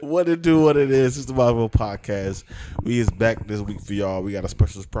What it do, what it is. It's the Marvel Podcast. We is back this week for y'all. We got a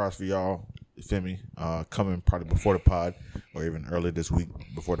special surprise for y'all. You feel me? Coming probably before the pod or even early this week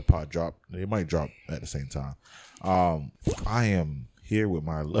before the pod drop. It might drop at the same time. I am here with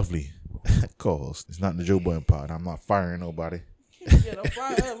my lovely co-host. It's not the Joe Budden pod. I'm not firing nobody. Yeah, don't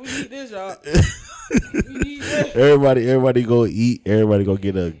fire up. We need this, y'all. We need this. Everybody go eat. Everybody go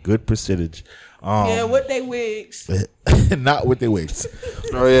get a good percentage. Yeah, with they wigs. Not with their wigs.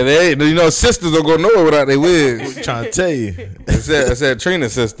 Oh yeah, they ain't. Sisters don't go nowhere without their wigs. I'm trying to tell you. I said Trina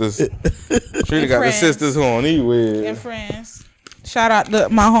sisters. Trina got the sisters who don't need wigs. And friends. Shout out to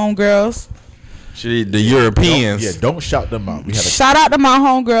my homegirls. The Europeans. Don't shout them out. Shout out to my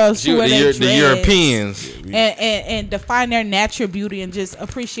homegirls who wear their the Europeans. And define their natural beauty and just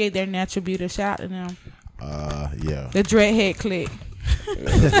appreciate their natural beauty. Shout out to them. Yeah. The dreadhead clique.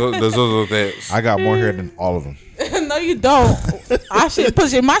 I got more hair than all of them. No, you don't. I should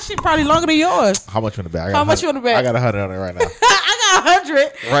push it. My shit probably longer than yours. How much on the back? How much on the back? I got 100 on it right now. I got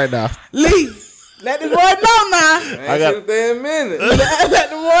 100 right now. Lee, let the boy know now. I got a minute. Let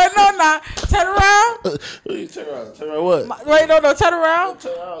the boy know now. Turn around. Turn around. Turn around what? Wait, no. Turn around.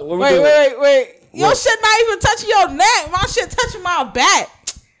 Wait. Your shit not even touching your neck. My shit touching my back.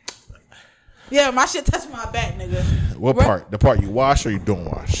 Yeah, my shit touching my back, nigga. What part? The part you wash or you don't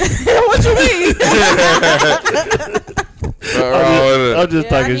wash? What you mean? I'm just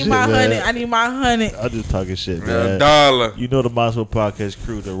talking shit, man. I need my honey. I'm just talking shit, man. $1. You know the Monster Podcast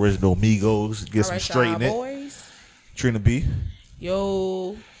crew, the original Migos. Get some straight in it. Boys. Trina B.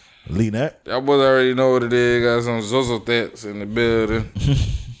 Yo. Lynette. Y'all boys already know what it is. Got some Zozo Thets in the building.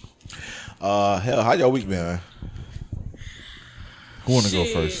 Hell, how y'all week been, man? Who want to go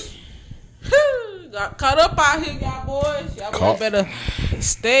first? Got caught up out here, y'all boys. Y'all boys better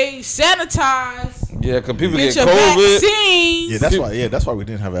stay sanitized. Yeah, cause people get your COVID. Vaccines. Yeah, that's why we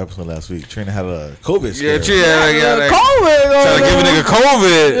didn't have an episode last week. Trina had a COVID scare. Yeah, Trina got COVID. Trying to give a nigga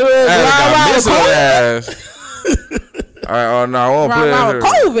COVID. I miss her ass. All right, no, I won't play with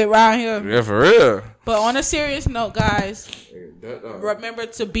COVID around here. Yeah, for real. But on a serious note, guys, remember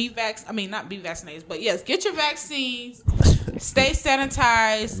to not be vaccinated, but yes, get your vaccines. Stay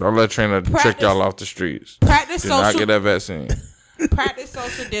sanitized. Don't let Trina trick y'all off the streets. Practice social. Not get that vaccine. Practice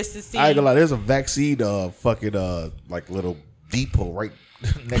social distancing. I ain't gonna lie. There's a vaccine, like little depot right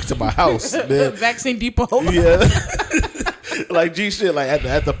next to my house. Man. Vaccine depot. Yeah. Like G shit, like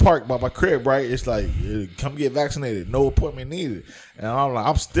at the park by my crib, right? It's like, come get vaccinated, no appointment needed. And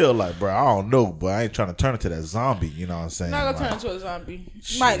I'm still like, bro, I don't know, but I ain't trying to turn into that zombie. You know what I'm saying? Not gonna turn into a zombie.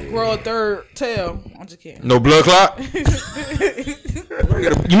 You might grow a third tail. I'm just kidding. No blood clot. You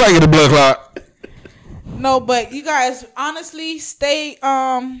might get a blood clot. No, but you guys, honestly, stay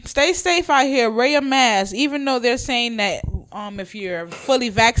safe out here. Wear your mask, even though they're saying that if you're fully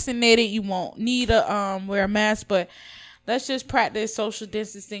vaccinated, you won't need to wear a mask, but. Let's just practice social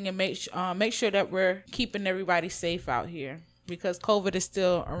distancing and make sure that we're keeping everybody safe out here because COVID is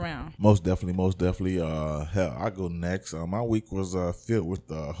still around. Most definitely. Hell, I go next. My week was filled with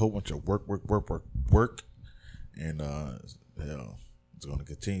a whole bunch of work, and hell, it's gonna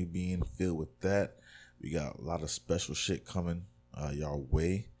continue being filled with that. We got a lot of special shit coming y'all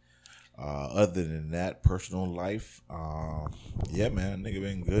way. Other than that, personal life, yeah, man, nigga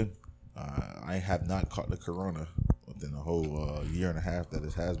been good. I have not caught the corona within a whole year and a half that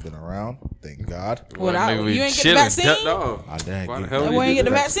it has been around. Thank God. You ain't get the vaccine? I didn't get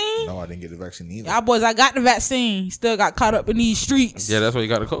the vaccine? No, I didn't get the vaccine either. Y'all boys, I got the vaccine. Still got caught up in these streets. Yeah, that's why you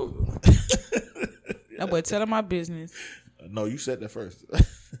got the COVID. That boy telling my business. No, you said that first.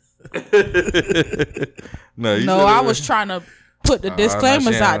 I was trying to put the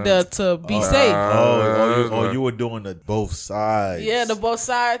disclaimers out there to be safe. You were doing the both sides. Yeah, the both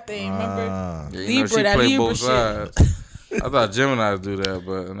side thing. Remember? Libra, that Libra shit. I thought Geminis do that,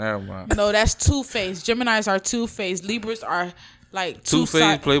 but never mind. No, that's two-faced. Geminis are two-faced. Libras are like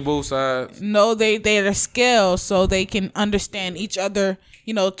two-faced, play both sides. No, they're scales, so they can understand each other,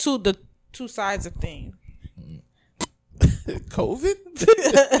 the two sides of things. COVID?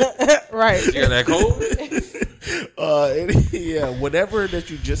 Right. You got that COVID? Yeah, whatever that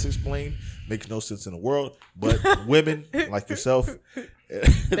you just explained makes no sense in the world, but women like yourself,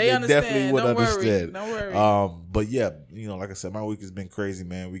 they definitely would understand. Don't worry. But yeah, like I said, my week has been crazy,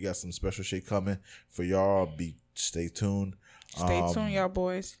 man. We got some special shit coming for y'all. Stay tuned. Stay tuned, y'all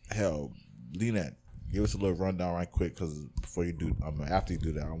boys. Hell, Lynette, give us a little rundown right quick, because before you do, after you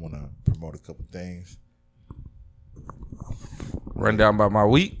do that, I want to promote a couple things. Run down by my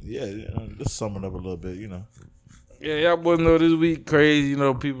week. Yeah, just sum it up a little bit, Yeah, y'all boys know this week crazy.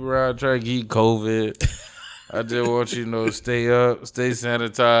 People around trying to get COVID. I just want you to know, stay up, stay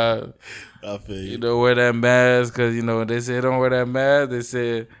sanitized. I feel you. You know, wear that mask, because, you know, they said don't wear that mask. They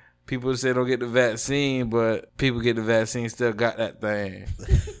said people say don't get the vaccine, but people get the vaccine still got that thing.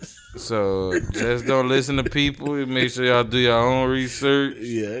 So just don't listen to people. Make sure y'all do your own research.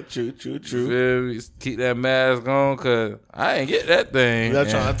 Yeah, true. Feel me? Keep that mask on, because I ain't get that thing. I'm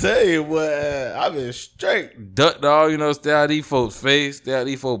trying to tell you, but I've been straight. Duck dog, you know, stay out of these folks' face, stay out of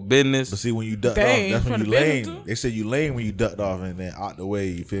these folks' business. But see, when you ducked Dang, off, that's when from you the business lame. too? They say you lame when you ducked off and then out the way.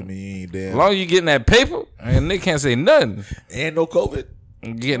 You feel me? You ain't there. As long as you getting that paper, and they can't say nothing. And no COVID.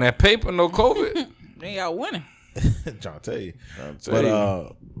 Getting that paper, no COVID. Then y'all winning. Trying to tell you.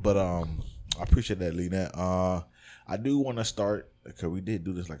 But I appreciate that, Lynette. I do want to start, because we did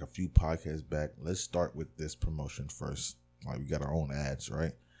do this like a few podcasts back. Let's start with this promotion first. Like, we got our own ads,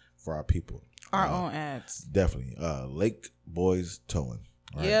 right? For our people. Our own ads. Definitely. Lake Boys Towing.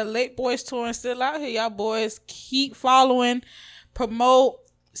 Right? Yeah, Late Boys Touring still out here. Y'all boys keep following, promote,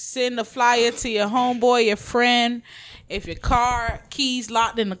 send a flyer to your homeboy, your friend. If your car keys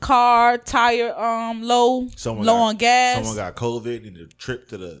locked in the car, tire low on gas. Someone got COVID, need a trip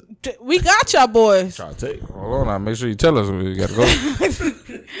to the... We got y'all boys. Try to take. hold on now, make sure you tell us where we gotta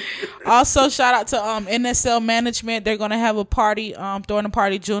go. Also, shout out to NSL Management. They're gonna have a party, throwing a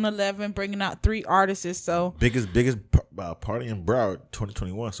party June 11, bringing out 3 artists. So Biggest party in Broward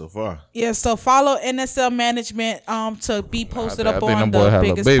 2021 so far. yeah, so follow NSL Management to be posted I up think on them boy the have a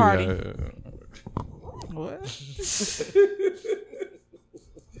biggest baby. party. What? I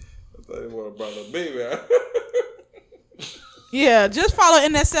thought they want to bring a baby out. Yeah, just follow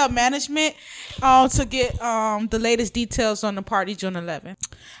NSL Management to get the latest details on the party June 11th.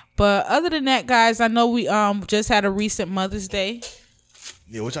 But other than that, guys, I know we just had a recent Mother's Day.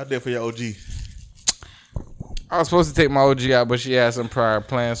 Yeah, what y'all did for your OG? I was supposed to take my OG out, but she had some prior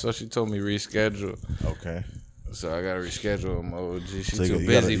plans, so she told me reschedule. Okay. So I gotta reschedule my OG. She So too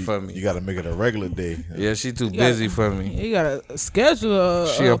busy for me. You got to make it a regular day. Yeah, she too busy for me. You gotta schedule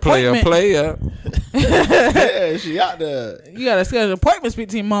She a player. Yeah, she out there. You gotta schedule appointments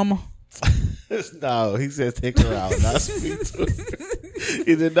between mama. No, he said take her out, not speak to her.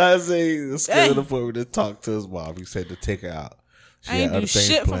 He did not say schedule an appointment to talk to his mom. He said to take her out. She I ain't had do other things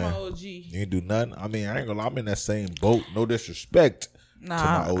shit planned. for my OG. You ain't do nothing. I mean, I ain't gonna lie. I'm in that same boat. No disrespect to my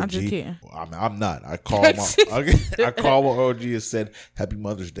Nah, OG. I'm just kidding. I mean, I'm not. I called I called my OG and said Happy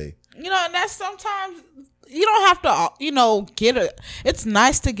Mother's Day. You know, and that's sometimes you don't have to, get a. It's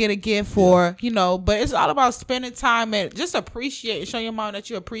nice to get a gift for, but it's all about spending time and just appreciate, show your mom that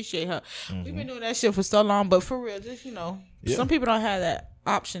you appreciate her. Mm-hmm. We've been doing that shit for so long, but for real, just some people don't have that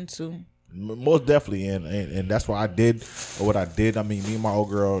option to. Most definitely, and that's why I did what I did. I mean, me and my old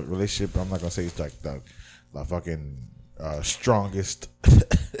girl relationship, I'm not gonna say it's like the fucking strongest, in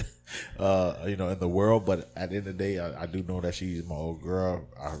the world. But at the end of the day, I do know that she's my old girl.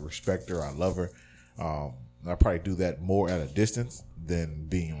 I respect her. I love her. I probably do that more at a distance than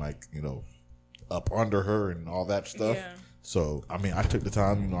being like up under her and all that stuff. Yeah. So I mean, I took the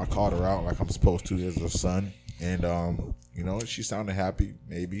time. I called her out like I'm supposed to as a son, and she sounded happy.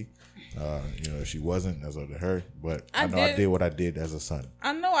 Maybe. She wasn't, as up to her, but I did what I did as a son.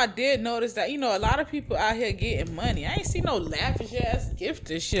 I know I did notice that, a lot of people out here getting money. I ain't see no lavish ass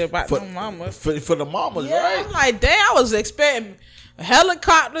gift and shit about no mama. For the mamas, Yeah, right? I'm like, damn, I was expecting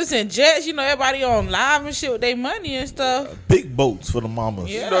helicopters and jets, everybody on live and shit with their money and stuff. Big boats for the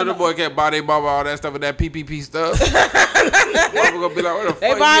mamas. Yeah. You know the boy can't buy their mama all that stuff with that PPP stuff. Mama gonna be like, where the They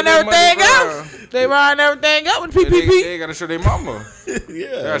fuck buying you get that everything money up. from? They buying everything up with They PPP. ain't gotta show their mama. Yeah.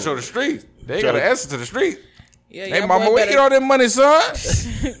 They gotta show the street. They ain't gotta answer to the street. Yeah, Hey y'all mama, boy where you better- get all that money, son?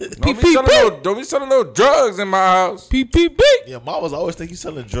 Don't be selling no drugs in my house. PPP. Yeah, mamas always think you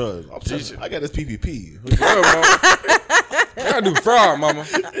selling drugs. I'm telling you, I got this PPP. Yeah, mama. I gotta do fraud, mama.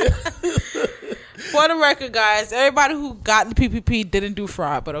 For the record, guys, everybody who got the PPP didn't do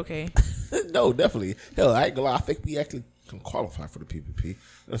fraud, but okay. No, definitely. Hell, I ain't gonna lie. I think we actually can qualify for the PPP.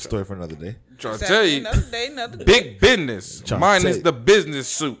 That's a story for another day. Trying to tell you, Another day, another day. big business. Trying to Mine tell is you. the business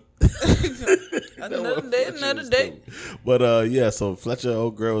suit. Another day, another day. But yeah, so Fletcher,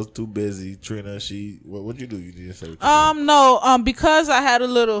 old girl, was too busy. Trina, what'd you do? You didn't say what you No, because I had a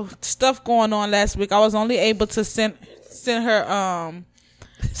little stuff going on last week, I was only able to send her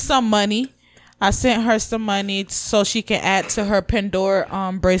some money. I sent her some money so she can add to her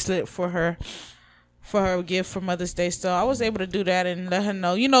Pandora bracelet for her gift for Mother's Day. So I was able to do that and let her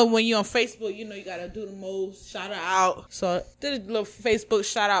know. When you're on Facebook, you gotta do the most, shout her out. So I did a little Facebook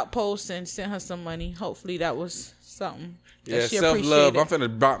shout out post and sent her some money. Hopefully that was something. Yeah, that she self love. I'm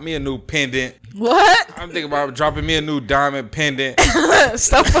appreciated. finna drop me a new pendant. What? I'm thinking about dropping me a new diamond pendant.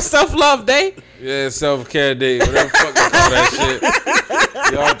 Stuff for self love day. Yeah, self care day, whatever the fuck they call that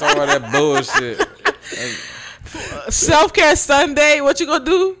shit. Y'all talking about that bullshit. Self care Sunday. What you gonna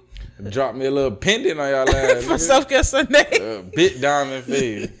do Drop me a little pendant on y'all ass. for self care Sunday? Big diamond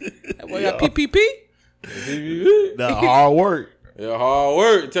face. That boy got PPP. The hard work. Yeah, hard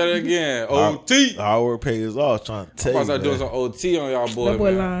work. Tell it again. OT. Hard work pays off. Trying to tell I'm you. about to start doing some OT on y'all boys, That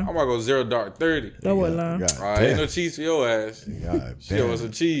boy man. lying. I'm about to go 0 dark 30. That was lying. God All right, ain't no damn. cheese for your ass. God She want damn.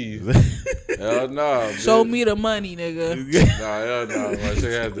 some cheese. Hell no. Show bitch. me the money, nigga. Nah, hell no. My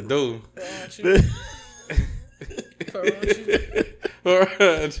shit has to do.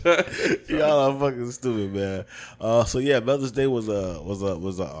 Y'all are fucking stupid, man. So yeah, Mother's Day was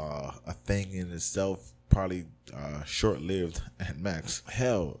a thing in itself. Probably short lived at max.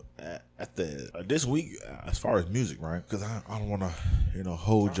 Hell, at the this week as far as music, right? Because I don't want to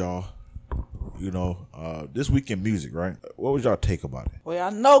hold y'all. This week in music, right? What was y'all take about it? Well, I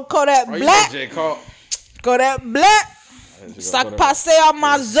know Kodak Oh, you Black. know J. Cole. Kodak Black. Sac passe on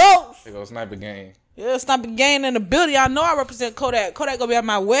my zoe. Here go sniper game. Yeah, stop gang in the building. Y'all know I represent Kodak. Kodak gonna be at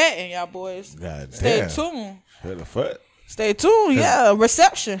my wedding, y'all boys. God Stay damn. tuned. What the fuck? Stay tuned. Yeah,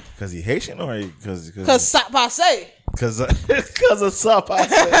 reception. Cause he Haitian or because Cause sac passe. because of South I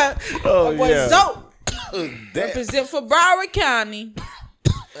said. Oh My boy yeah. Zoe. Damn. Represent for Broward County.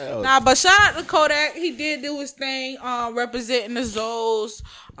 Nah, but shout out to Kodak. He did do his thing, representing the Zoes.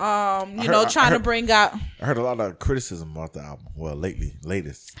 Trying to bring out. I heard a lot of criticism about the album. Well,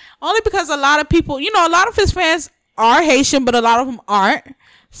 latest. Only because a lot of people, a lot of his fans are Haitian, but a lot of them aren't.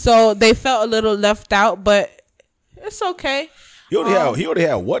 So they felt a little left out, but it's okay. He only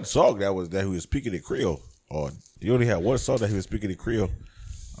had one song that he was speaking in Creole on. He only had one song that he was speaking in Creole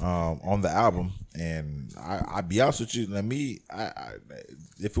on the album. And I be honest with you,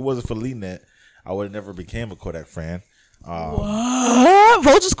 if it wasn't for Lynette, I would have never became a Kodak fan. What?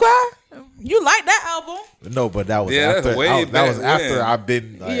 Vulture Squad? You like that album? No, but that was Yeah, that's after way that was back after when.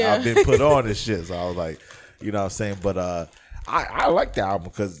 I've been put on this shit. So I was like, you know what I'm saying? But I like the album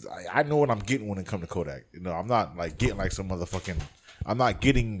because I know what I'm getting when it comes to Kodak. I'm not like getting like some motherfucking. I'm not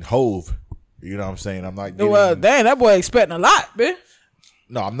getting Hove. You know what I'm saying? I'm not getting. Well, dang, that boy expecting a lot, man.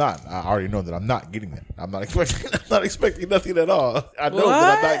 No, I'm not. I already know that I'm not getting that. I'm not expecting nothing at all. I know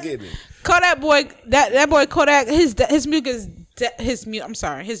that I'm not getting it. Kodak boy, that boy Kodak, his music is his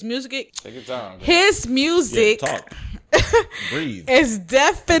music. Take your time. Bro. His music Yeah, talk. Breathe. is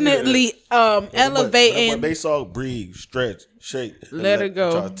definitely elevating. When they saw breathe, stretch, shake, Let it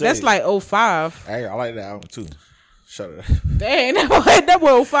go. try to tell That's you. like 05. Hey, I like that album too. Shut it. Dang, that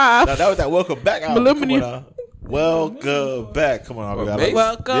boy 05. Now, that was that Welcome Back album. Millennium. Come on, Welcome Back. Come on, Well, baby.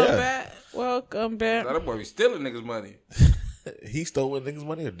 Welcome Yeah. back. Welcome back. Now that boy be stealing niggas' money. He stole niggas'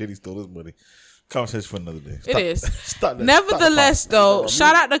 money, or did he steal his money? Conversation for another day. It is. Stop that. Nevertheless, Stop though, the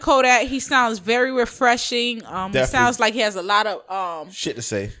shout out to Kodak. He sounds very refreshing. He Definitely. sounds like he has a lot of shit to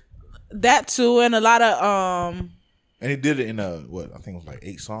say. that too, and a lot of And he did it in I think it was like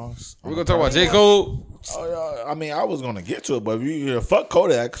 8 songs. We're gonna talk about J. Cole. Oh, yeah, I mean, I was gonna get to it, but fuck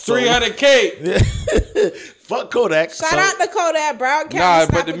Kodak. So, 300K. fuck Kodak. Shout out to Kodak, Brown County. Nah,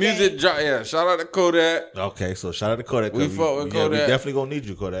 Stop but the a music gang. drop. Yeah, shout out to Kodak. Okay, so shout out to Kodak. We fuck with Kodak. We definitely gonna need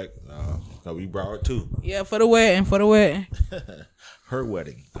you, Kodak. We Broward too. Yeah, for the wedding. Her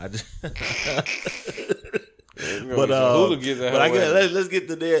wedding. I just. But But I guess let's get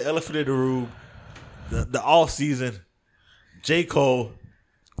to the elephant in the room. The off season. J. Cole.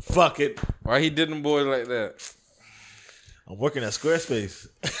 Fuck it. why he did them boys like that? I'm working at Squarespace.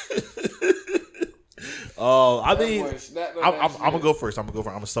 I mean, I'm gonna go first. I'm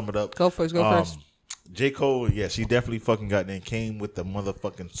gonna sum it up. Go first. J. Cole, yeah, she definitely fucking got in, came with the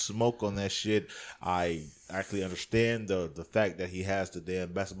motherfucking smoke on that shit. I actually understand the fact that he has the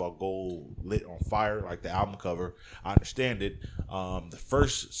damn basketball goal lit on fire, like the album cover. I understand it. The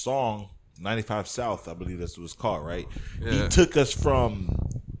first song, 95 South, I believe that's what it's called, right? Yeah. He took us from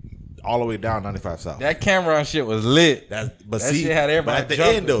all the way down 95 South. That Cameron shit was lit. That shit had everybody but at the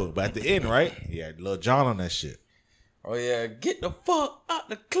jumping. end though, but at the end, right? He had Lil Jon on that shit. Oh yeah, get the fuck out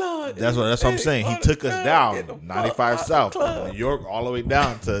the club. That's what I'm saying. He took us down 95 South, from New York, all the way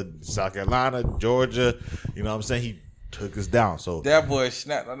down to South Carolina, Georgia. You know what I'm saying? He took us down. So That boy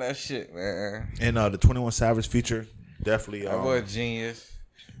snapped on that shit, man. and the 21 Savage feature definitely. That boy genius.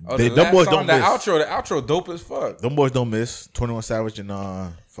 Oh, They- the them last boys song, don't miss. The outro dope as fuck. Them boys don't miss. 21 Savage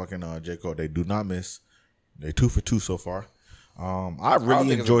and fucking J. Cole, they do not miss. They 2 for 2 so far. I I don't really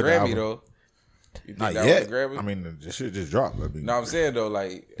think enjoyed it's a the Grammy album. though. You think Not that yet. was a Grammy? I mean, this shit just dropped. I mean, No, I'm saying though,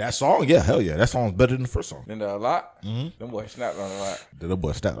 like that song, yeah, hell yeah, that song's better than the first song. in a lot. Them boys snapped on a lot. The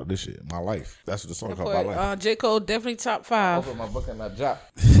boy snapped on this shit. My life. That's what the song called. My But, life. J. Cole definitely top I 5. opened my book and I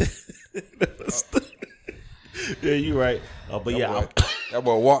dropped. Yeah, you right. But yeah, That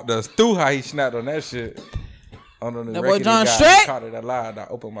boy walked us through how he snapped on that shit. On the That boy record, John he Strait? caught it alive. I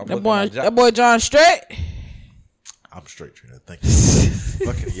opened my book That and boy, I that dropped. boy John Strait. I'm straight, Trina. Thank you.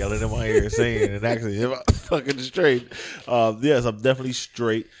 Fucking yelling in my ear, saying and actually, I'm fucking straight. Yes, I'm definitely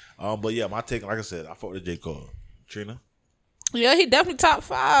straight. But yeah, my take, like I said, I fought with J. Cole. Trina. Yeah, he definitely top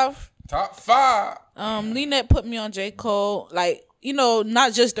 5. Top 5. Lynette put me on J. Cole, like, you know,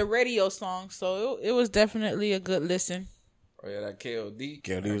 not just the radio song. So it was definitely a good listen. Oh yeah, that KOD.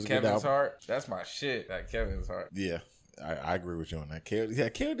 KOD was a good Kevin's album. Heart. That's my shit. That Kevin's Heart. Yeah, I agree with you on that.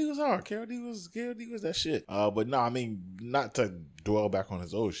 KOD was hard. KOD was that shit. But no, I mean, not to dwell back on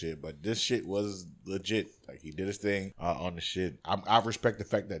his old shit, but this shit was legit. Like, he did his thing on the shit. I respect the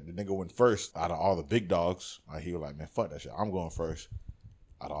fact that the nigga went first out of all the big dogs. He was like, man, fuck that shit. I'm going first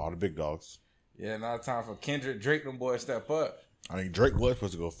out of all the big dogs. Yeah, now it's time for Kendrick Drake. Them boys step up. I mean, Drake was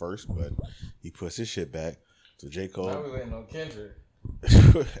supposed to go first, but he puts his shit back. So J. Now Cole. we waiting on Kendrick.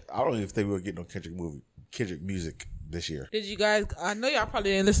 I don't even think we were getting no Kendrick music this year. Did you guys? I know y'all probably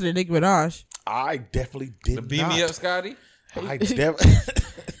didn't listen to Nicki Minaj. I definitely did The not. Beat Me Up, Scotty.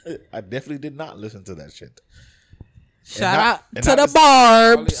 I definitely did not listen to that shit. Shout not- out and to not the the-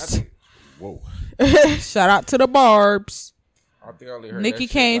 I Barbs. think, Whoa. Shout out to the Barbs. I think I only heard Nikki that shit,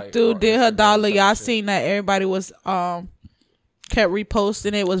 came like, through, on did her Instagram dollar. type Y'all shit. seen that? Everybody was kept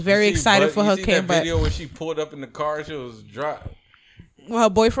reposting it. Was very You see excited Bud- for you her see came that back. video when she pulled up in the car, she was dropped. Well, her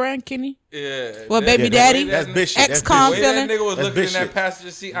boyfriend Kenny. Yeah. Well, that- baby Yeah, daddy. that's bitch shit. That's Ex-con bitch The shit. way that feeling. nigga was That's looking bitch in that shit.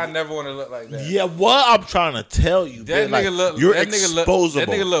 passenger seat, I never want to look like that. Yeah, what I'm trying to tell you, That man, nigga look. you're That nigga look. exposable. That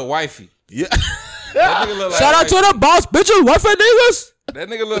nigga look wifey. Yeah. That nigga look like Shout out to wifey. the boss bitches, wife and niggas. That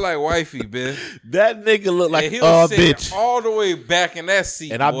nigga look like wifey, bitch. That nigga look like And he a was sitting bitch. all the way back in that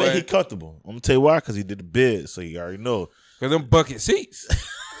seat, And I boy. bet he comfortable. I'm gonna tell you why, because he did the bid, so you already know. Cause them bucket seats.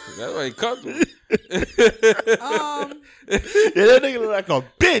 That's why he comfortable. Yeah, that nigga look like a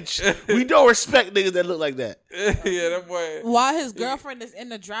bitch. We don't respect niggas that look like that. Yeah, that boy. While his girlfriend is in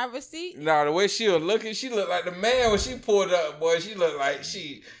the driver's seat. Nah, the way she was looking, she looked like the man when she pulled up, boy. She looked like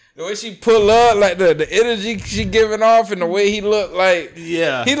the way she pull up, like the energy she giving off, and the way he looked like,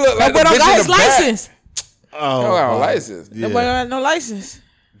 Yeah. he looked like That boy the don't bitch got in his the back. license. Oh, He don't got a wow. license. That boy don't Yeah. got no license.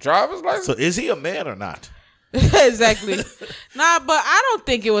 Driver's license. So is he a man or not? Exactly. Nah, but I don't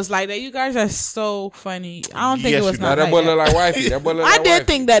think it was like that. You guys are so funny. I don't think Yes, it was you Nah, not that like boy that. look like wifey. That boy look I like did wifey.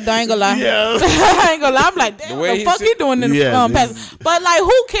 think that though. I ain't gonna lie. Yeah. I ain't gonna lie. I'm like, damn, The what way the he fuck said- he doing in the Yeah, pass? But like,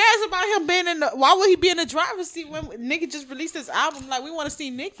 who cares about him being in the? Why would he be in the driver's seat when Nicki just released this album? Like, we want to see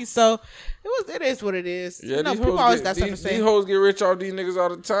Nicki, so it is what it is. Yeah, You know, these people hoes always get, got something these, to say. these hoes get rich off these niggas all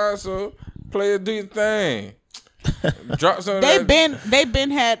the time. So play it, do your thing. Drop some. of They that.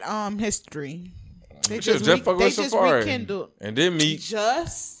 been had history. They Should've just fuck they with just Safari. rekindled. And then meet.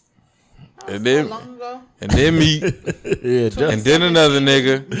 Just And so then long ago. and then meet. Yeah, just And then another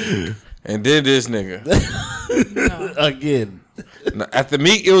nigga. And then this nigga. again. Now, after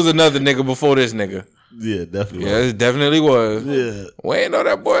meet, it was another nigga before this nigga. Yeah, definitely. Yeah, it definitely was. Yeah. We ain't know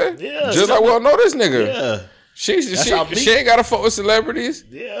that boy. Yeah, Just like we don't know this nigga. Yeah. She how meet. ain't got to fuck with celebrities.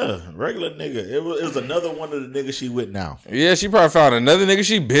 Yeah. Regular nigga. It was another one of the niggas she with now. Yeah, she probably found another nigga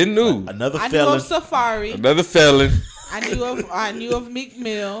she been knew. Another I knew felon. of Safari. Another felon. I knew of Meek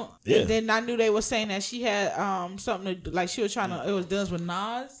Mill. Yeah. And then I knew they were saying that she had something to, like she was trying to. It was done with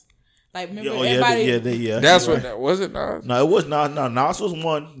Nas. Like remember everybody. yeah. That's what that was. It Nas. No, it was Nas. No, Nas was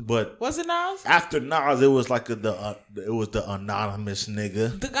one, but Was it Nas? after Nas, it was like it was the anonymous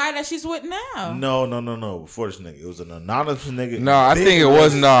nigga. The guy that she's with now. No. Before this nigga, it was an anonymous nigga. No, I think it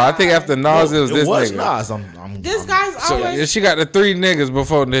was Nas. I think after Nas, it was this nigga. Nas. I'm This guy's So always. yeah, she got the 3 niggas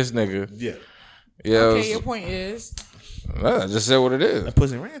before this nigga. Yeah. Yeah, Okay, your point is. I just said what it is. That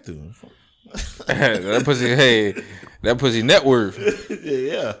pussy ran through. That pussy, hey, that pussy net worth.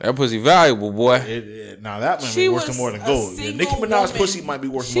 yeah. That pussy valuable, boy. Now that might She be worth was more than a gold. Yeah, single Nicki Minaj's woman. pussy might be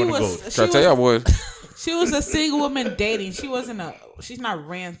worth She more than was- gold. Try to tell y'all boys. She was a single woman dating. She wasn't a. She's not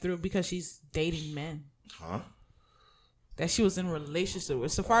ran through because she's dating men. Huh? That she was in a relationship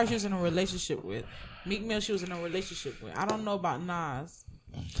with. Safari she was in a relationship with. Meek Mill she was in a relationship with. I don't know about Nas,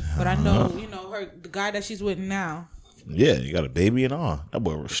 but I know the guy that she's with now. Yeah, you got a baby and all. That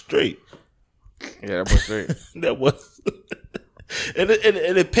boy was straight. Yeah, that boy straight. That was. And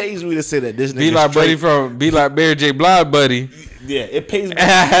it pays me to say that this nigga Be like straight. Be like Mary J. Blige, buddy. Yeah, it pays me.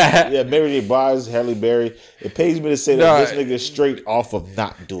 Yeah, Mary J. Blige, Halle Berry. It pays me to say that this nigga is straight off of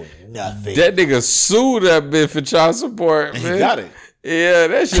not doing nothing. That nigga sued that bitch for child support, man. He got it. Yeah,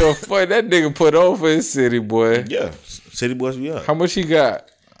 that shit funny. That nigga put on for his city boy. Yeah, City Boys be up. How much he got?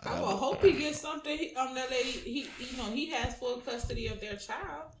 I will hope he gets something. That lady, he has full custody of their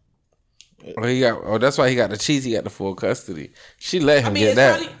child. Oh, that's why he got the cheese. He got the full custody. She let him get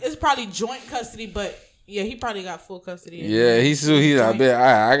that. It's probably joint custody, but yeah, he probably got full custody. Yeah, he sued. He's like, man,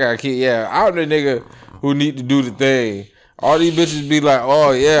 I got a kid. Yeah, I'm the nigga who need to do the thing. All these bitches be like,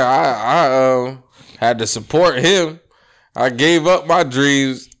 oh yeah, I had to support him. I gave up my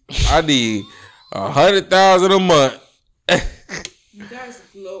dreams. I need 100,000 a month. You guys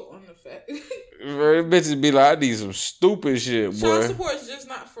gloat on the fact. Bitches be like, I need some stupid shit, boy. Child support is just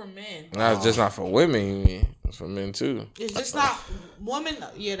not for men. Nah, it's just not for women. You mean it's for men too? It's just not women.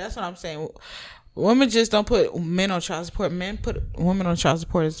 Yeah, that's what I'm saying. Women just don't put men on child support. Men put women on child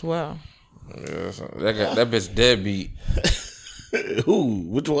support as well. Yeah, that bitch deadbeat. Who?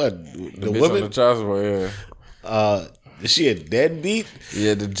 Which one? The bitch on the child support. Yeah. Is she a deadbeat?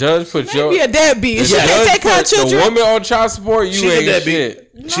 Yeah, the judge put Maybe a deadbeat. She can't take her children. The woman on child support, you She's ain't a deadbeat.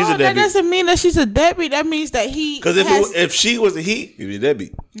 shit. No, She's a that deadbeat. doesn't mean that she's a deadbeat. That means that he. Because if she was a he, he'd be a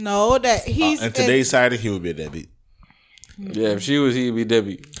deadbeat. No, that he's. In today's society, he would be a deadbeat. Yeah, if she was, he'd be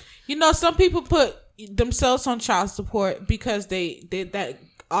deadbeat. You know, some people put themselves on child support because they that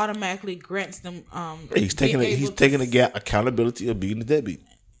automatically grants them. He's taking accountability of being a deadbeat.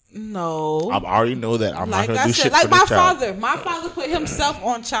 No, I already know that. I'm like not I gonna do said, shit like for my this child. father. My father put himself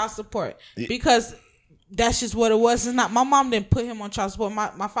on child support because that's just what it was. It's not my mom didn't put him on child support.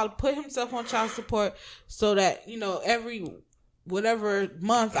 My father put himself on child support so that every whatever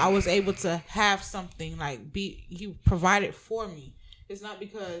month I was able to have something he provided for me. It's not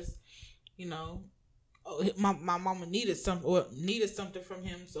because my mama needed something from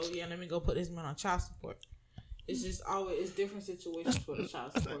him. So yeah, let me go put this man on child support. It's just always different situations for the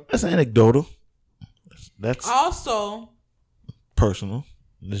child support. That's anecdotal. That's also personal.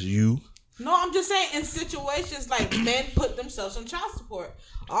 That's you. No, I'm just saying in situations like men put themselves on child support.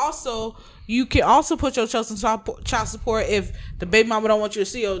 Also, you can also put yourself on child support if the baby mama don't want you to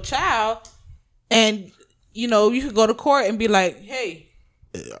see your child, and you can go to court and be like, "Hey,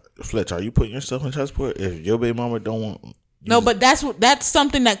 Fletch, are you putting yourself on child support if your baby mama don't want?" No, but that's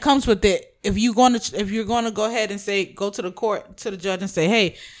something that comes with it. If you're going to go ahead and go to the court, to the judge and say,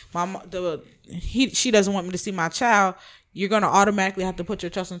 "Hey, she doesn't want me to see my child," you're going to automatically have to put your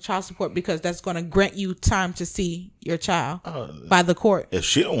child on child support because that's going to grant you time to see your child by the court. If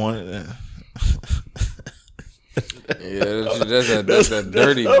she don't want it, then yeah, that's a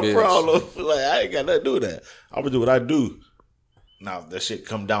dirty bitch. Problem. Like, I ain't got nothing to do with that. I'm gonna do what I do. Now, if that shit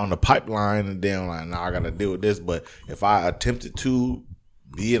come down the pipeline and then like, now I gotta deal with this. But if I attempted to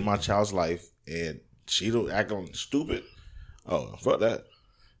be in my child's life and she don't act on stupid, fuck that.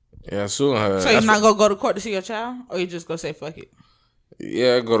 Yeah, suing her. So you're not gonna go to court to see your child, or you just gonna say fuck it?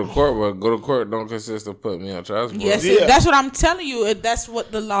 Yeah, go to court, but go to court don't consist of putting me on child support. Yes, that's what I'm telling you. That's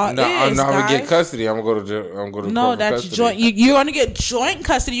what the law is. I'm not guys. gonna get custody. I'm gonna go to jail. I'm gonna go to no, court for that's custody. joint. You're gonna get joint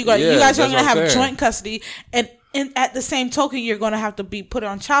custody. You guys are gonna have joint custody, and at the same token, you're gonna have to be put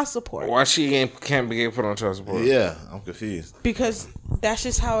on child support. Why she can't be put on child support? Yeah, I'm confused. Because that's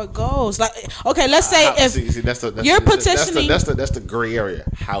just how it goes. Like, okay, let's say if you're petitioning, that's the gray area.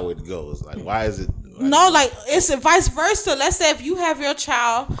 How it goes. Like, why is it? No, like it's vice versa. Let's say if you have your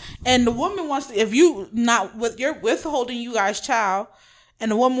child and the woman wants to, if you not with you're withholding you guys' child, and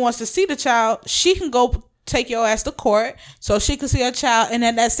the woman wants to see the child, she can go take your ass to court so she can see her child, and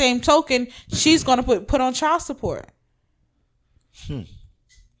at that same token, she's gonna put on child support.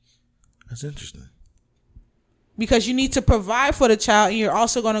 That's interesting. Because you need to provide for the child, and you're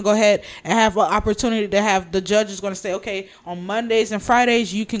also going to go ahead and have an opportunity to have the judge is going to say, okay, on Mondays and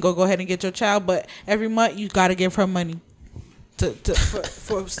Fridays you can go ahead and get your child, but every month you got to give her money for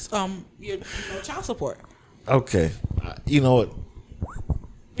your child support. Okay, you know what?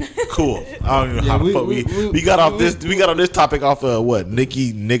 Cool. I don't even know how the fuck we got off this. We got on this topic off of what?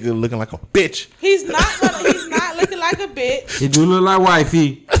 Nikki nigga looking like a bitch. He's not looking like a bitch. He do look like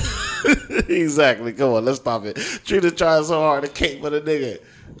wifey. Exactly. Come on, let's stop it. Trina trying so hard to cape for the nigga.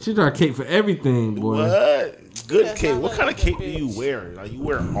 She try cape for everything, boy. What? Good That's cape. not What kind of cape do bitch. you wear? Like, you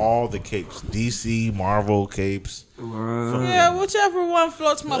wear all the capes. DC, Marvel capes. Yeah, whichever one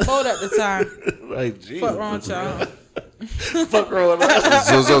floats my boat at the time. Like, geez. Fuck wrong with y'all. Fuck wrong with us.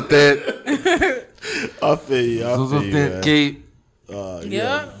 Zozo that. I feel you. Zozo that cape.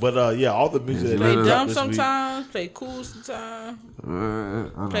 Yeah. But all the music Play that dumb this sometimes, play cool sometimes.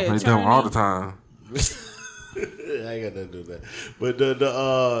 I Play play them all the attorney. time. week, I ain't got nothing to do with that. But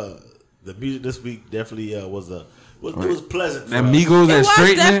the music this week definitely was pleasant. That for us. Migos It and was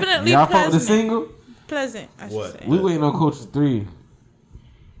Straightening. definitely Y'all fuck with the pleasant. single? Pleasant, I should What? say. We waiting on Coaches 3.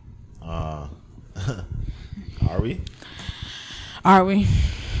 Are we? Are we?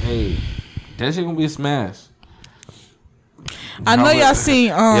 Hey, that shit gonna be a smash. I know y'all seen.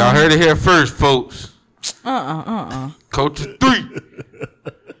 Y'all heard it here first, folks. Coach 3.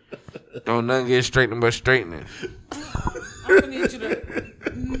 Don't nothing get straightening but straightening. I'm gonna need you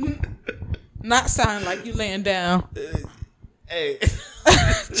to not sound like you laying down. Hey,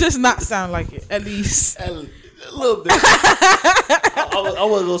 Just not sound like it, at least. a little bit. I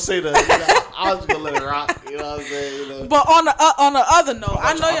wasn't gonna say that. I was gonna let it rock. You know what I'm saying? But on the other note,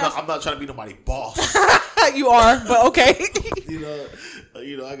 I know y'all. I'm not trying to be nobody's boss. You are, but okay. you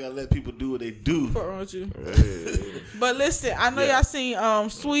know, I gotta let people do what they do. What's wrong with you? But listen, I know y'all seen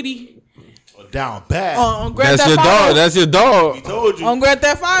Sweetie Down bad. on Grand That's Theft your dog. Auto. That's your dog. We told you. On Grand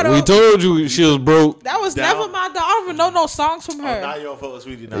Theft Auto. We told you she was broke. That was Down. never my dog. I don't even know no songs from her. Now you don't fuck with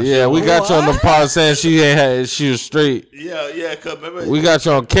Sweetie now. Yeah, we got you on the What? pod saying she was straight. Yeah. Cause remember, We got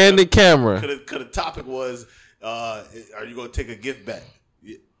you on candid camera. Cause the topic was, are you gonna take a gift back?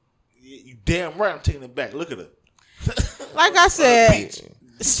 You damn right, I'm taking it back. Look at her. Like I said,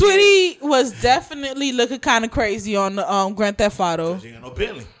 Sweetie was definitely looking kind of crazy on the Grand Theft Auto She ain't got no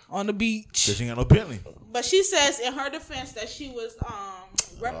Bentley. on the beach. She ain't got no Bentley. But she says in her defense that she was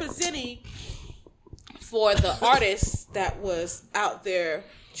representing for the artist that was out there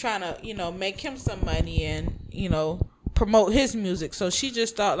trying to, make him some money and, promote his music. So she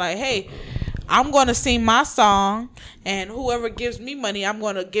just thought like, hey, I'm going to sing my song and whoever gives me money, I'm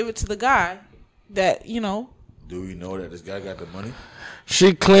going to give it to the guy that, Do we know that this guy got the money?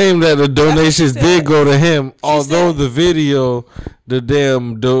 She claimed that the donations said. did go to him, although said. the video,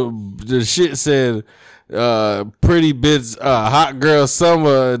 the shit said pretty bits hot girl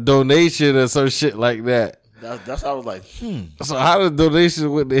summer donation or some shit like that. That's how I was like, So how the donations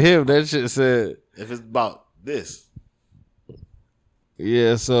went to him? That shit said, if it's about this,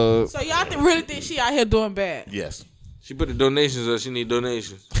 yeah. So y'all really think she out here doing bad? yes. she put the donations up. She need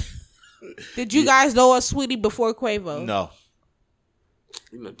donations. Did you guys know a Sweetie before Quavo? No.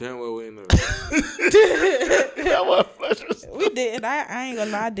 You know damn well we ain't know. We didn't. I ain't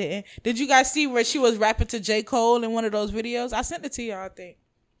gonna lie, I didn't. Did you guys see where she was rapping to J. Cole in one of those videos? I sent it to y'all, I think.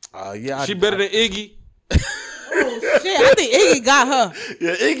 Yeah. She better than Iggy. Oh, shit, I think Iggy got her.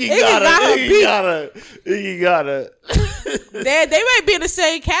 Yeah, Iggy got her beat. Iggy got her. They might be in the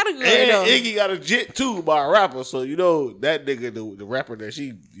same category, though. And Iggy got a jit too by a rapper. So that nigga, the rapper that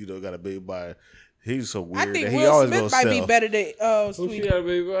she got a baby by, he's so weird. I think that he Will always Smith gonna might sell. be better than Who she Sweetie. got a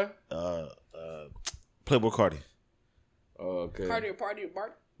baby by? Playboy Cardi. Oh, okay. Party,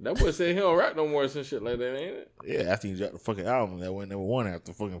 Bart. That boy said he don't rap no more and shit like that, ain't it? Yeah, after he dropped the fucking album that went number one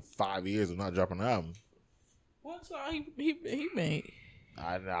after fucking 5 years of not dropping an album. What song he made?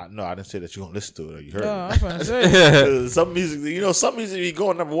 I didn't say that you gonna listen to it or you heard Oh, it. I'm gonna say. Some music be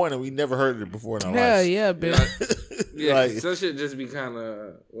going number one and we never heard it before in our Hell lives. yeah, bitch. Yeah, Like- some shit just be kind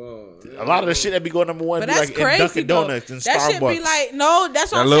of A lot of the shit that be going number one But be that's like in crazy, Dunkin' though. Donuts and That Starbucks. should be like, no,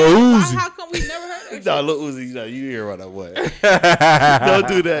 that's what That I'm Lil saying. Uzi. How come we never heard that? No, Lil Uzi, you hear about that boy. Don't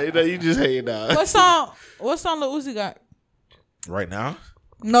do that. You just hate now. What song Lil Uzi got? Right now?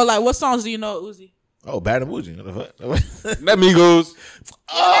 No, like what songs do you know Uzi? Oh, Bad and Bougie. What the fuck? That Migos.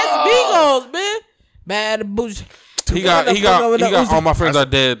 That's Migos, man. Bad and Bougie. He got all my friends are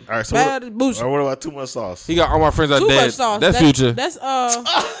dead. All right, so Bad and Bougie. what about Too Much Sauce? He got all my friends are Too dead. much sauce. That's Future. That's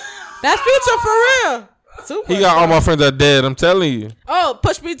Future for real. Too He much got all my sauce. friends are dead. I'm telling you. Oh,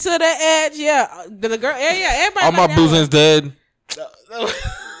 push me to the edge. Yeah, the girl. Yeah. Everybody. All my like that boozins dead. one.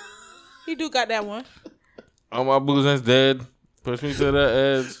 He do got that one. All my boozins dead. Push me to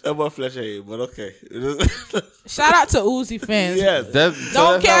the edge. That boy flesh hate, but okay. Shout out to Uzi fans. Yes.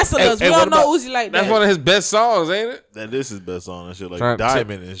 Don't cancel us. We hey, don't what know about- Uzi like That's that. one of his best songs, ain't it? That this is best song and shit like Trying to-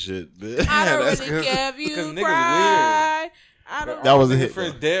 Diamond and shit. I don't that's really care if because you niggas cry. I don't. That was a His hit.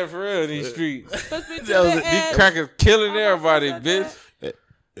 friends dead for real in these streets. Push me to that was the a- edge. These crackers killing All my everybody, friends are bitch.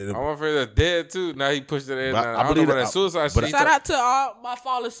 And All my friends are dead too. Now he pushed it in. But Now, I I don't know believe about that- that suicide but shit. Shout out to all my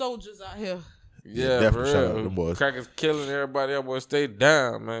fallen soldiers out here. Yeah, for definitely shout out to real. them boys. Crackers killing everybody. That boy stay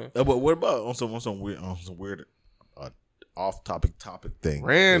down, man. But what about on some weird off topic thing?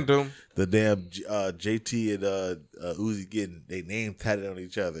 Random. The damn JT and Uzi getting they name tatted on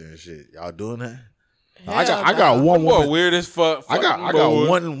each other and shit. Y'all doing that? I got one Boy, woman. weird as fuck. I got Boy.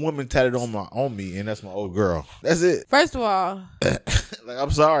 one woman tatted on me, and that's my old girl. That's it. First of all, Like,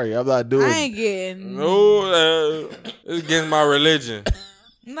 I'm sorry, I'm not doing. I ain't getting No, it's against my religion.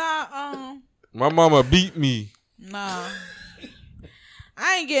 nah. My mama beat me. Nah,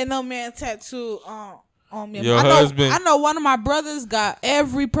 I ain't getting no man tattoo on me. Your I husband. I know one of my brothers got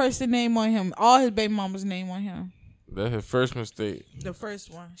every person name on him, all his baby mama's name on him. That's his first mistake. The first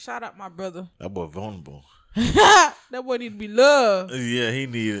one. Shout out my brother. That boy vulnerable. That boy need to be loved. Yeah, he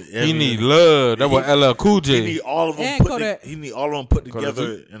need. He need love. That was LL Cool He J. need all of them. And Kodak. He need all of them put together,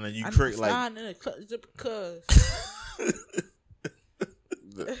 Kodak. and then you I create need like. sign in the zipper cuz.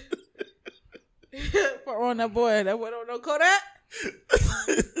 Put on that boy. That boy don't know Kodak.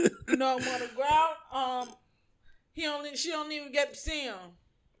 You know I'm on the ground. She don't even get to see him.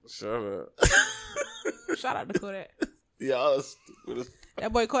 Shut up. Shout out to Kodak. Yeah, stupid as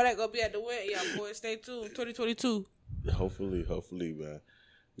That boy Kodak gonna be at the wedding. Yeah, boy, stay tuned. 2022. Hopefully, man.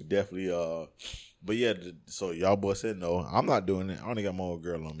 We definitely but yeah, so y'all boys said no. I'm not doing it. I only got my old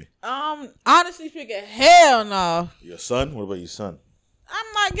girl on me. Honestly speaking, hell no. Your son? What about your son?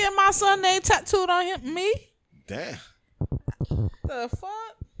 I'm not getting my son name tattooed on him. Me? Damn. The fuck?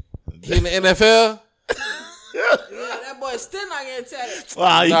 He in the NFL? Yeah, that boy still not getting tattooed.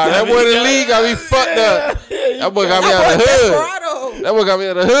 Wow, Nah, that boy in the league got me fucked up. That boy got me out of the hood. Desperado. That boy got me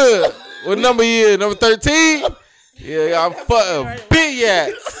out of the hood. What number you is? Number 13? Yeah, I'm fucking big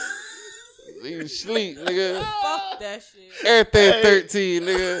yak. You sleep, nigga. Fuck that shit. Everything 13,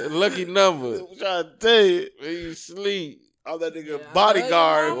 nigga. Lucky number. I'm trying to tell you. You sleep. I'm that nigga Yeah,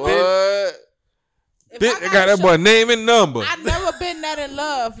 bodyguard. I What? If Bitch, I they got that show- boy name and number. I've never been that in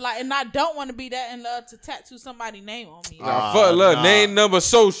love, like, and I don't want to be that in love to tattoo somebody's name on me. Nah, fuck love. nah. Name, number,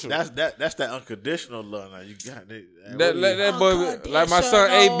 social. That's that unconditional love. Now you got it. That boy, like my son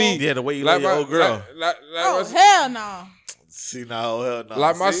AB. Yeah, the way you like like your old girl. Like Oh my, hell no! See now, hell no.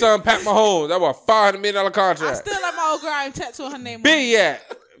 like my See? son Pat Mahomes. That was $500 million I contract. still like my old girl. I ain't tattooing her name on Big me. yak.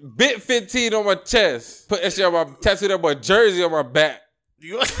 Bit 15 on my chest. Put that shit on my tattoo that boy jersey on my back.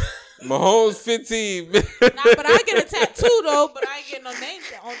 You- Mahomes 15. Nah, but I get a tattoo though. But I ain't getting no name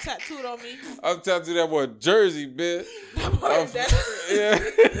on tattooed on me. I'm tattooed that boy jersey, bitch. That boy desperate. Yeah.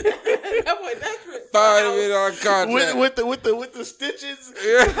 That boy desperate. $500 million contract. with the stitches,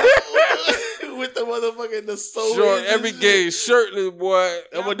 Yeah. with the motherfucking the sewing. Short every game, shirtless, boy.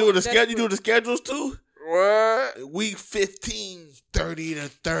 I'm gonna do the schedule. You do the schedules too. What? Week 15, 30 to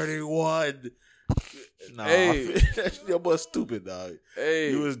 31. Nah, Hey. your boy stupid, dog.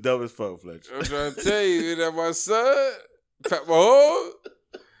 Hey. You was dumb as fuck, Fletcher. I'm trying to tell you, that my son, Pat Mahomes,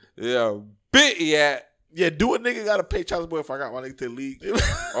 yeah, big yak. Yeah, do a nigga gotta pay child support if I got my nigga to the league.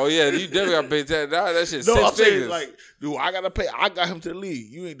 Oh yeah, you definitely got to pay that. That shit No, I'm 6 saying figures. like, dude, I gotta pay. I got him to the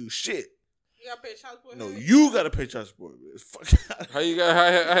league. You ain't do shit. You gotta pay child support. No, here? you gotta pay child support. Fuck. How you got?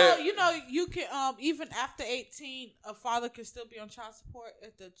 How, You know, you can even after 18, a father can still be on child support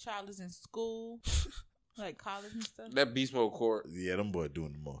if the child is in school, like college and stuff. that beast mode court? Yeah, them boys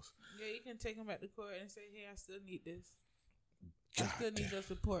doing the most. Yeah, you can take him back to court and say, "Hey, I still need this. I God still need damn. your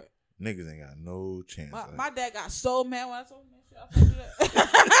support." Niggas ain't got no chance. My dad got so mad when I told him that shit. I fucked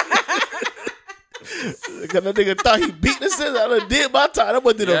it up. Cause that nigga thought he beat the shit out of did my time. That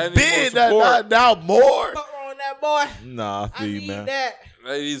boy did Yeah, I a need bid. more support. Now more. Fuck wrong with that boy. Nah, I I feel you, need man. that.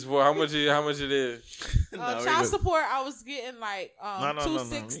 Ladies, boy, how much it is? Nah, Child we support, I was getting like No.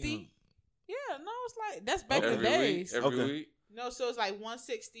 $260. Yeah, no, it's like that's back in Every the days. week, every Okay. week. No, so it's like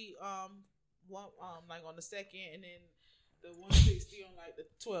 160 one like on the second, and then the 160 on like the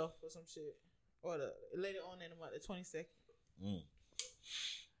 12th or some shit, or the later on in the month, the 22nd.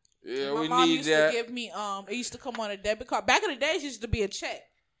 Yeah, My we mom need used that. to give me it used to come on a debit card. Back in the days, it used to be a check,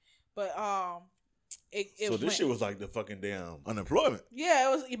 but it So this went- shit was like the fucking damn unemployment. yeah,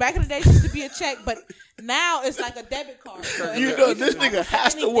 it was back in the days. It used to be a check, but now it's like a debit card. So You if know, you this just nigga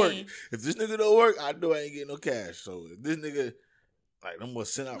has to work. anything- If this nigga don't work, I know I ain't getting no cash. So if this nigga, like, them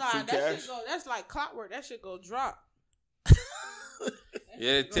boys send out Nah, free that cash. shit go. That's like clockwork. That shit go drop.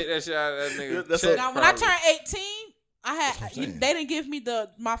 Yeah, take that shit out of that nigga. That's check, Now, when I probably. turned 18, I That's what had I'm saying. they didn't give me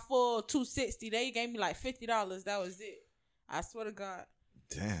my full $260. They gave me like $50. That was it. I swear to God.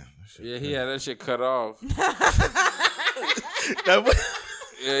 Damn. That shit Yeah, he crazy. had that shit cut off. That boy-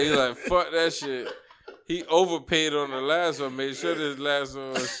 Yeah, he like, fuck that shit. He overpaid on the last one, made sure this last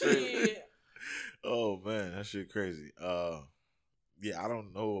one was straight. Yeah. Oh man, that shit crazy. Yeah, I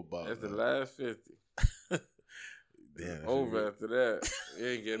don't know about That's the last 50. Damn, that shit Over crazy. after that. You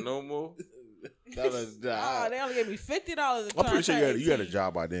ain't getting no more. Oh, they only gave me $50. I'm pretty sure you had a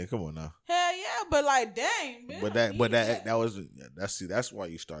job by then. Come on now. Hell yeah, but like, dang, man. That's why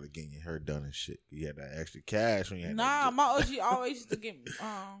you started getting your hair done and shit. You had that extra cash when you had Nah, my OG always used to get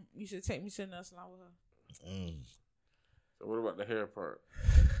you should take me to the nail salon with her. So what about the hair part?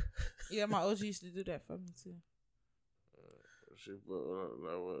 Yeah, my OG used to do that for me too. She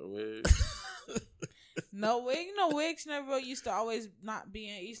put wig. No wig, wigs never used to always not be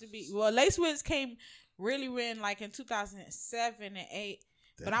in. Used to be lace wigs came really when like in 2007 and 8.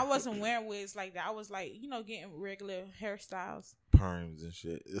 But I wasn't wearing wigs like that. I was like, getting regular hairstyles, perms and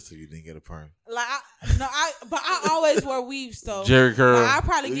shit. So you didn't get a perm. Like but I always wore weaves though. Jerry curl. Like, I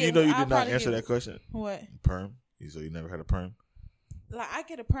probably get. You did not answer that question. What? Perm. So you never had a perm. Like I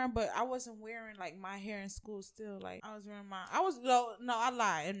get a perm, but I wasn't wearing like my hair in school still. Like I was wearing I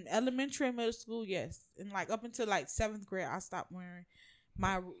lie. In elementary and middle school, yes. And like up until like 7th grade, I stopped wearing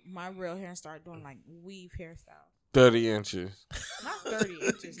my real hair and started doing like weave hairstyle. 30 inches. Not 30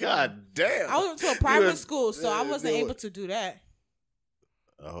 inches. God damn. I went to a private school, so I wasn't able to do that.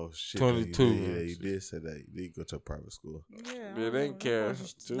 Oh shit. 22. You did say that. You did go to a private school. Yeah. They didn't care.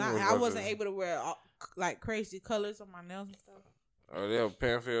 I wasn't able to wear like crazy colors on my nails and stuff. Oh, they have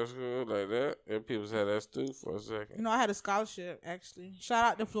Panfield School like that? And people had that too for a second. I had a scholarship, actually. Shout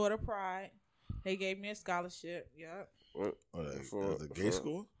out to Florida Pride. They gave me a scholarship. Yep. What? For the gay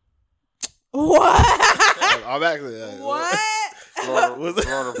school? What? I'm actually. What?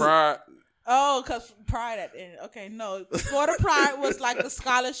 Florida Pride? Oh, because Pride at the end. Okay, no. Florida Pride was like a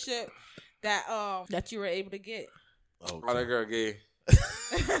scholarship that you were able to get. Okay. Oh, that girl gay.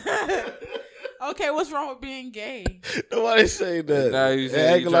 Okay, what's wrong with being gay? Nobody say that. Nah, you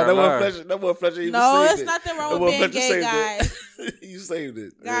said that one Fletcher even No, saved it's nothing wrong with being gay, guys. You saved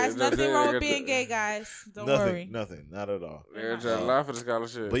it. Guys, nothing wrong with being gay, guys. Don't worry. Nothing. Not at all. They're trying to lie for the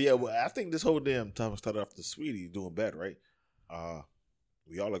scholarship. But yeah, I think this whole damn topic started off the Sweetie doing bad, right?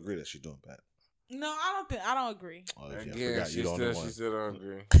 We all agree that she's doing bad. No, I don't agree. Oh, yeah, Again, she still don't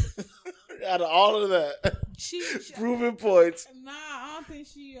agree. Out of all of that, She proving points. Nah, I don't think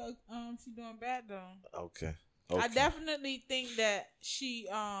she doing bad though. Okay. I definitely think that she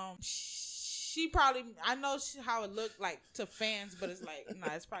probably, I know how it looked like to fans, but it's like,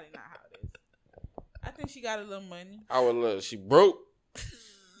 nah, it's probably not how it is. I think she got a little money. I would love. She broke.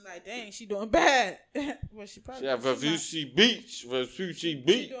 Like, dang, she doing bad. Well, she probably. She have Vespucci Beach. She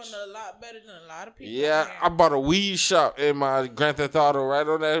doing a lot better than a lot of people. Yeah, I bought a weed shop in my Grand Theft Auto right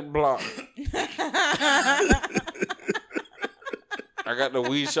on that block. I got the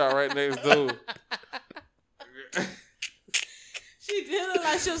weed shop right next door. She did look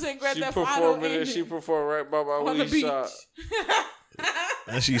like she was in Grand Theft Auto. She performed right by my weed shop.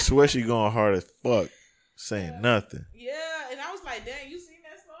 And she swears she going hard as fuck, saying nothing. Yeah, and I was like, dang, you seen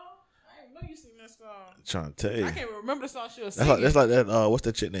that song? I didn't know you seen that song. I'm trying to tell you. I can't remember the song she was singing. That's like that. What's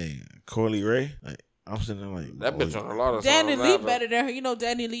that chick name? Corley Ray. Like, I'm sitting there like that bitch on a lot of Danny songs. Lee better than her.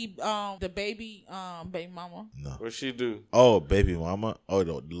 Danny Lee, the baby mama. No. What she do? Oh, baby mama. Oh,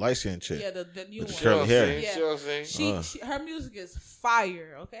 the light skinned chick. Yeah, the new With one. the curly hair. Yeah. She her music is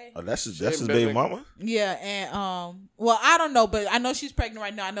fire. Okay. Oh, that's his baby mama. Yeah, and well, I don't know, but I know she's pregnant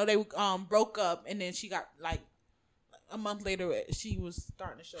right now. I know they broke up, and then she got like a month later, she was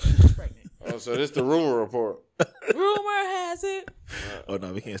starting to show that she was pregnant. Oh, so this the rumor report. Rumor has it. Oh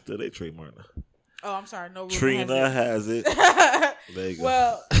no, we can't steal their trademark now. Oh, I'm sorry. No rumor Trina has it. There you go.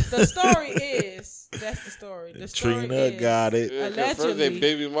 Well, the story is that's the story. The story Trina is, got it. Yeah, 'cause first allegedly. they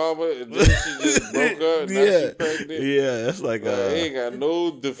baby mama, and then she just broke up. And now she pregnant. Yeah, that's like They ain't got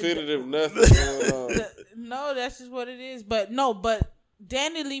no definitive nothing going on. No, that's just what it is. But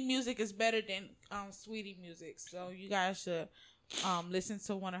Danny Lee music is better than Sweetie music. So you guys should listen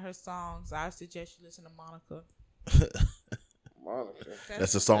to one of her songs. I suggest you listen to Monica. Monica.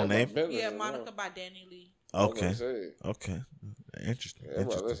 That's the song name. Yeah, Monica by Danny Lee. Okay. Interesting.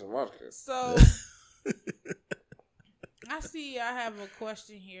 Everybody listen to Monica. So I see I have a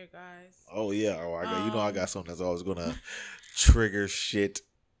question here, guys. Oh yeah. Oh, I got something that's always gonna trigger shit.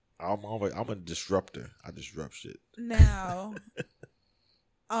 I'm a disruptor. I disrupt shit. Now,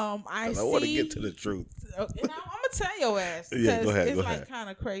 I want to get to the truth. And I'm gonna tell your ass. Yeah, go ahead. It's go like ahead. kind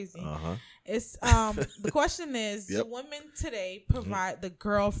of crazy. Uh-huh. It's the question is, Yep. do women today provide the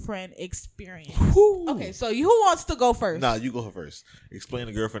girlfriend experience? Okay, so who wants to go first? Nah, you go first. Explain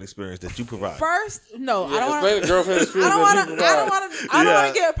the girlfriend experience that you provide. First, no, I don't want Explain the girlfriend experience. I don't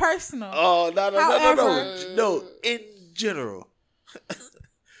want to get personal. Oh no. However- No, in general.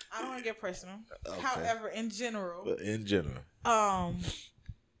 I don't want to get personal. Okay. However, in general, In general.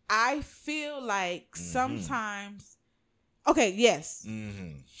 I feel like sometimes Okay, yes.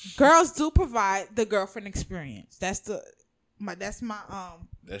 Mm-hmm. Girls do provide the girlfriend experience. That's my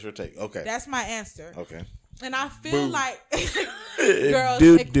That's your take. Okay. that's my answer. Okay. And I feel like girls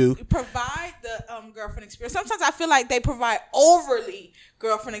provide the girlfriend experience. Sometimes I feel like they provide overly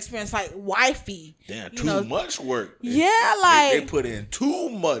girlfriend experience, like wifey. Damn, too much work. Yeah, like They put in too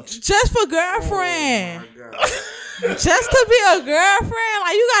much. just for girlfriend. Just to be a girlfriend,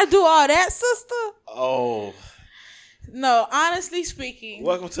 like you gotta do all that, sister. Oh. No, honestly speaking.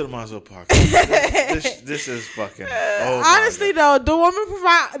 Welcome to the Monzo Podcast. this is fucking. Honestly, though, the woman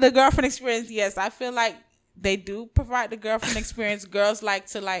provide the girlfriend experience. Yes, I feel like they do provide the girlfriend experience. Girls like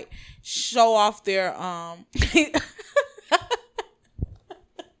to like show off their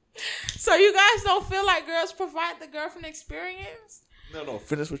So you guys don't feel like girls provide the girlfriend experience? No.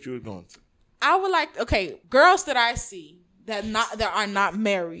 Finish what you were going to. I would like girls that I see that are not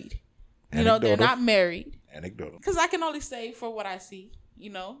married. You know, they're not married. Anecdotal. Because I can only say for what I see, you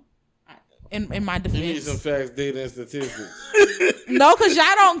know, in my defense. You need some facts, data, and statistics. No, because y'all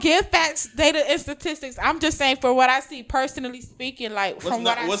don't give facts, data, and statistics. I'm just saying for what I see, personally speaking, like from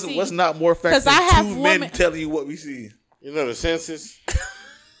what I see. What's not more facts than I have two men telling you what we see? You know the census?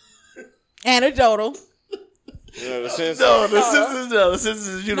 Anecdotal. You know the census? The census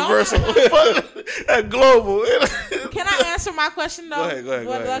is universal. And global. Can I answer my question though? Go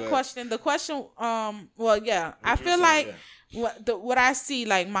ahead. The question, well, yeah. I feel like what I see,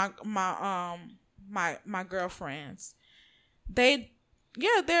 like my girlfriends, they're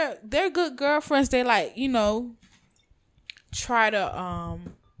good girlfriends. They like, you know, try to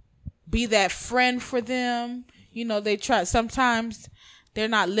be that friend for them. You know, they try sometimes. They're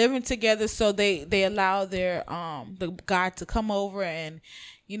not living together, so they allow their the guy to come over and,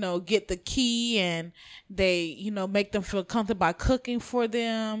 you know, get the key, and they, you know, make them feel comfortable by cooking for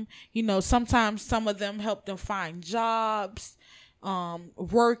them. You know, sometimes some of them help them find jobs,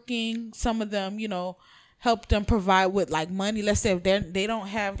 working. Some of them, you know, help them provide with like money. Let's say if they don't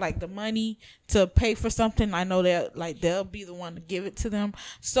have like the money to pay for something, I know they'll be the one to give it to them.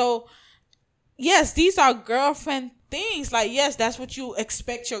 So yes, these are girlfriend things. Like, yes, that's what you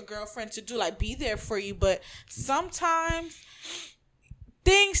expect your girlfriend to do, like be there for you. But sometimes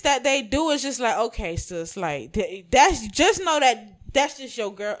things that they do is just like, okay, sis, like that's just know that that's just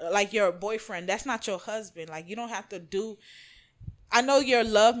your girl, like your boyfriend. That's not your husband. Like, you don't have to do. I know your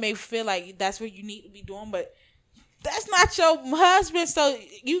love may feel like that's what you need to be doing, but that's not your husband. So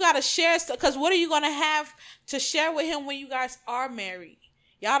you gotta share stuff. Because what are you gonna have to share with him when you guys are married?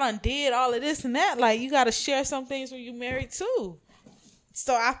 Y'all done did all of this and that. Like, you got to share some things when you're married too.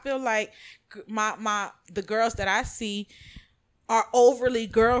 So I feel like the girls that I see are overly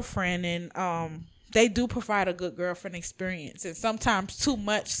girlfriend, and they do provide a good girlfriend experience, and sometimes too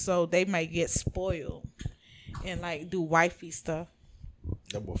much, so they might get spoiled and like do wifey stuff.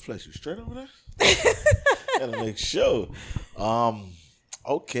 That boy flex you straight over there. Gotta make sure.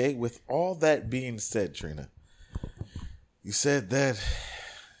 Okay. With all that being said, Trina, you said that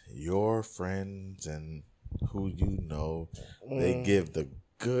your friends and who you know, they give the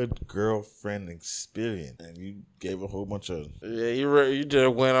good girlfriend experience, and you gave a whole bunch of you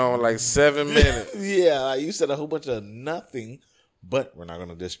just went on like 7 minutes. like you said a whole bunch of nothing, but we're not going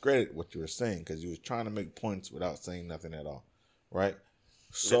to discredit what you were saying because you was trying to make points without saying nothing at all, right?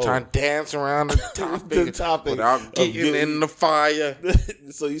 So trying to dance around the topic, without getting in the fire.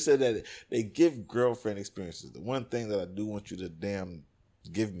 So you said that they give girlfriend experiences. The one thing that I do want you to damn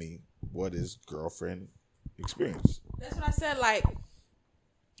give me, what is girlfriend experience? That's what I said. Like,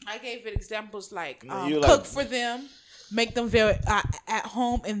 I gave it examples like cook for them, make them feel at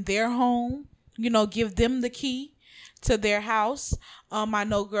home in their home. You know, give them the key to their house. I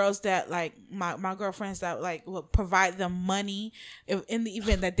know girls that like my girlfriends that like will provide them money if, in the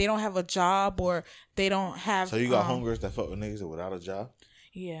event that they don't have a job or they don't have. So you got homegirls that fuck with niggas that without a job?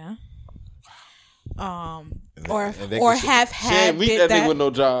 Yeah. Or have had meet that nigga with no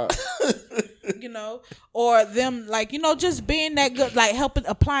job. You know, or them like, you know, just being that good, like helping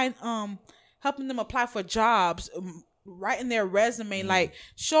them apply for jobs. Writing their resume, like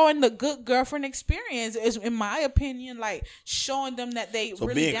showing the good girlfriend experience is, in my opinion, like showing them that they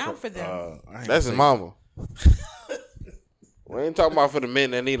really down for them. That's his mama. We ain't talking about for the men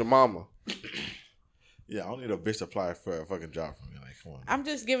that need a mama. Yeah, I don't need a bitch to apply for a fucking job for me. Like, come on. I'm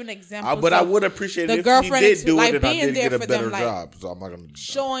just giving examples. But I would appreciate it if he did do it and I did get a better them, like, job. So I'm not gonna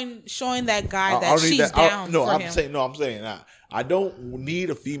showing that guy that she's down for him. I'm saying I don't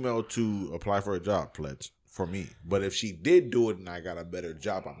need a female to apply for a job, pledge. For me, but if she did do it and I got a better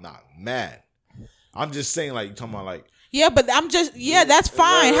job, I'm not mad. I'm just saying, like, you talking about, like, Yeah, but I'm just that's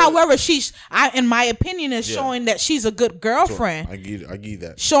fine. However, in my opinion, is showing that she's a good girlfriend. I give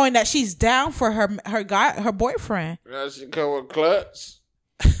that. Showing that she's down for her boyfriend. Now she come with clutch.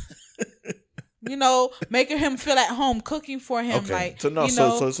 You know, making him feel at home, cooking for him. Okay. Like, So no, you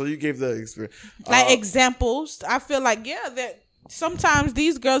know, so you gave the experience. like examples. I feel like that sometimes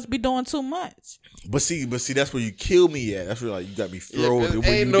these girls be doing too much. But see, that's where you kill me at. That's where like you got me thrown. 'cause when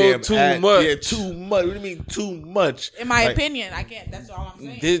ain't you no damn too act. much. Yeah, too much. What do you mean too much? In my Like, opinion, I can't. That's all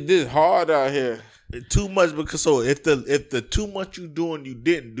I'm saying. This hard out here. too much because so if the too much you doing you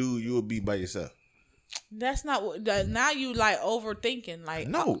didn't do, you would be by yourself. That's not what. Now you like overthinking. Like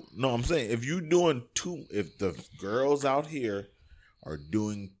No, I'm saying if you doing if the girls out here are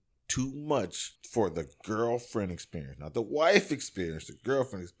doing too much for the girlfriend experience, not the wife experience, the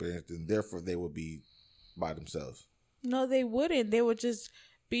girlfriend experience, then therefore they would be by themselves. No, they wouldn't. They would just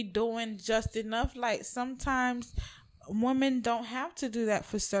be doing just enough. Like sometimes women don't have to do that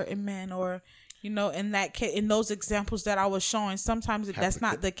for certain men, or you know, in that case, in those examples that I was showing, sometimes that's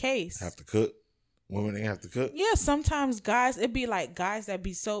not the case. Have to cook. Women ain't have to cook. Yeah, sometimes guys, it'd be like guys that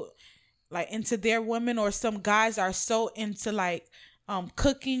be so like into their women, or some guys are so into like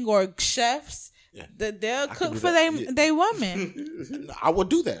cooking or chefs that they'll cook for they women. I would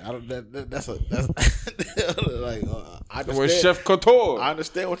do that. That's like I understand. With Chef Couture. I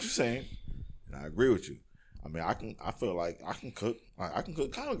understand what you're saying, and I agree with you. I mean, I feel like I can cook. I can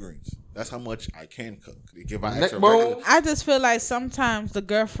cook collard greens. That's how much I can cook. Give I extra regular. I just feel like sometimes the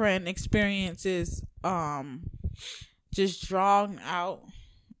girlfriend experience is just drawn out,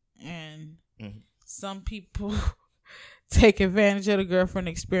 and some people take advantage of the girlfriend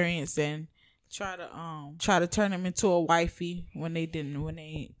experience and try to turn them into a wifey when they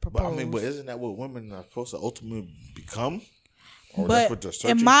proposed. But I mean, but isn't that what women are supposed to ultimately become? Or but that's what they're searching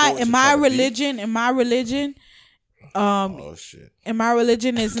in for, my to religion, oh shit! in my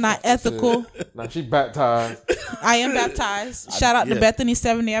religion is not ethical. Now she baptized. I am baptized. Shout out to Bethany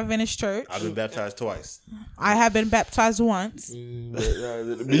Seventh-day Adventist Church. I've been baptized twice. I have been baptized once. At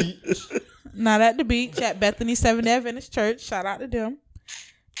the beach. Not at the beach, at Bethany Seventh-day Adventist Church. Shout out to them.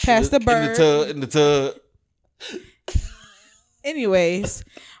 Pastor Bird. In the tub. Anyways,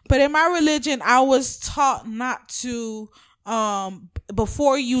 but in my religion, I was taught not to.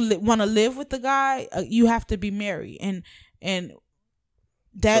 Before you want to live with the guy, you have to be married, and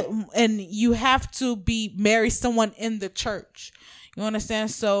you have to be married someone in the church. You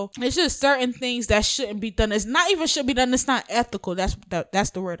understand? So it's just certain things that shouldn't be done. It's not even should be done. It's not ethical. That's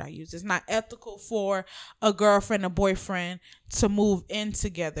the word I use. It's not ethical for a girlfriend, a boyfriend to move in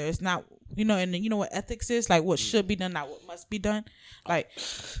together. It's not, and you know what ethics is? Like what should be done, not what must be done. Like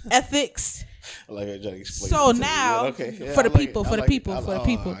ethics. Like I just explained. So now, for the people. I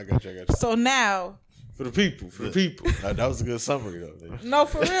got you. So now. For the people. That was a good summary though. No,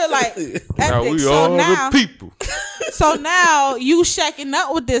 for real, like ethics. Now we so all now, the people. So now you shacking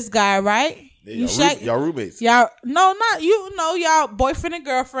up with this guy, right? Yeah, y'all roommates. Y'all not you know y'all boyfriend and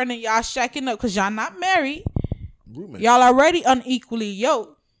girlfriend, and y'all shacking up because y'all not married. Roommates. Y'all already unequally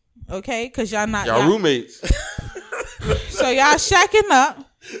yoked, okay? Because y'all not Y'all roommates. So y'all shacking up,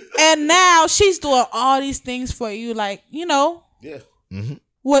 and now she's doing all these things for you, like Yeah. Mm-hmm.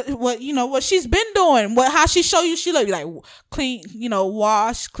 What she's been doing, how she show you she look like clean,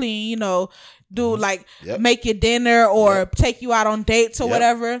 wash, clean, do like make your dinner or take you out on dates or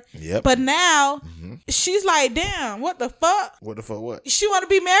whatever. Yep. But now she's like, damn, what the fuck? What the fuck? What? She want to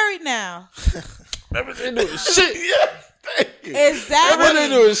be married now. Everything doing shit. Yeah. Thank you. Exactly.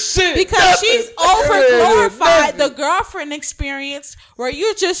 Everything doing shit. Because she's over glorified the girlfriend experience, where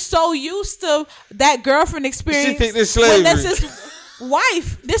you're just so used to that girlfriend experience. She think this slavery. This is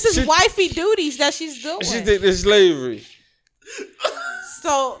wife. This is wifey duties that she's doing. She think this slavery.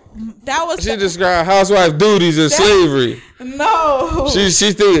 So that was. She described housewife duties as slavery. No. She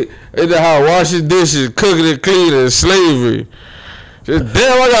think in the house washing dishes, cooking and cleaning is slavery. Damn,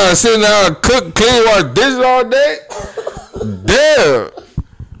 I gotta sit down and cook, clean, wash dishes all day. Damn.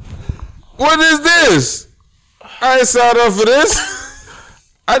 What is this? I ain't signed up for this.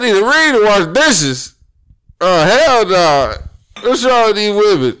 I need a ring to wash dishes. Oh, hell no. What's wrong with these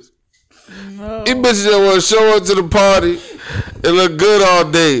women? No. These bitches that want to show up to the party and look good all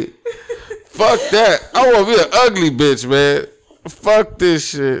day. Fuck that. I want me an ugly bitch, man. Fuck this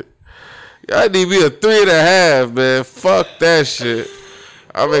shit. I need me a 3.5, man. Fuck that shit.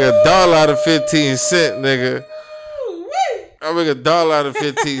 I make $1 out of 15 cents, nigga. I make $1 out of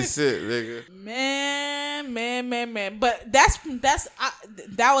 15 cents, nigga. Man. But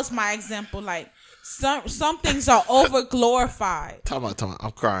that was my example. Like some things are over glorified. Time out.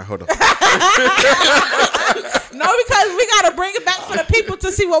 I'm crying. Hold on. No, because we gotta bring it back for the people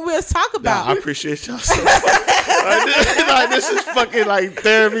to see what we was talking Nah, about. I appreciate y'all so much. This is fucking like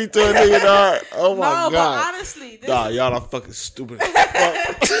therapy to a nigga, dog. Oh my no, god. but honestly, this Nah, y'all are fucking stupid.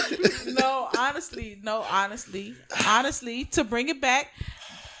 Fuck. no, honestly, to bring it back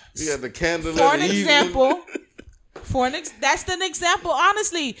You got the candle for of an the evening. example. That's an example.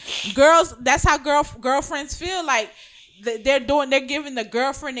 Honestly, girls, that's how girlfriends feel. Like they're giving the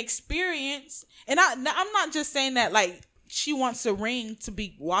girlfriend experience. And I'm not just saying that like she wants a ring to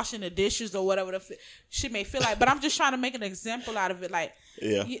be washing the dishes or whatever she may feel like, but I'm just trying to make an example out of it. Like,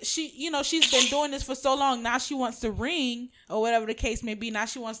 Yeah. she's been doing this for so long. Now she wants the ring or whatever the case may be. Now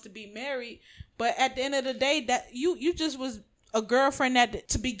she wants to be married. But at the end of the day, that you just was a girlfriend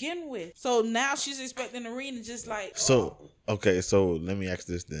to begin with. So now she's expecting a ring and just like. So okay, so let me ask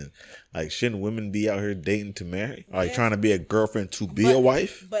this then: like, shouldn't women be out here dating to marry, like Yes. trying to be a girlfriend to be a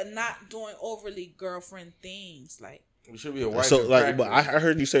wife? But not doing overly girlfriend things like. You should be a wife. So in like, but practice. I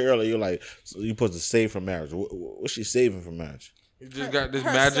heard you say earlier, you're like, so you're supposed to save for marriage. What's she saving for marge? You just got this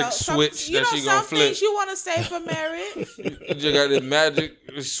herself. magic switch that she some gonna flip. things you want to say for marriage. You just got this magic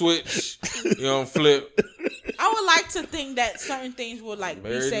switch you gonna flip. I would like to think that certain things would like be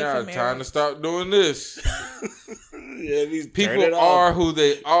Married safe now, for marriage. time to stop doing this. Yeah, these People are who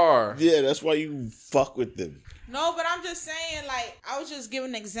they are. Yeah, that's why you fuck with them. No, but I'm just saying, like, I was just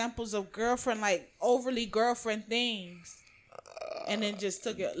giving examples of girlfriend, like, overly girlfriend things. And then just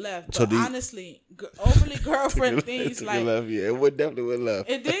took it left. So But honestly, overly girlfriend things, Took like, it left, yeah, it would definitely went left.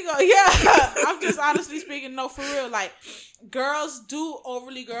 it did go, yeah. I'm just honestly speaking, no, for real. Like, girls do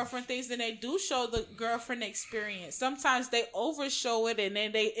overly girlfriend things and they do show the girlfriend experience. Sometimes they overshow it and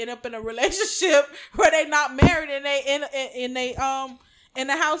then they end up in a relationship where they not married and they in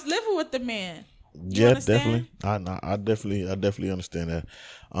the house living with the man. You Yeah, understand? definitely. I definitely understand that.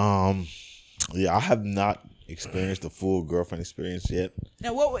 Yeah, I have not experienced the full girlfriend experience yet.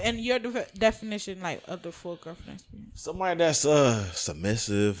 Now, what and your definition like of the full girlfriend experience? Somebody that's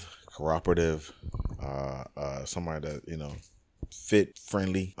submissive, cooperative, somebody that fit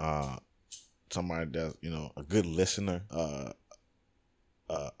friendly, somebody that's a good listener,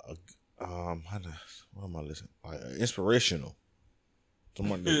 what am I listening? Like inspirational.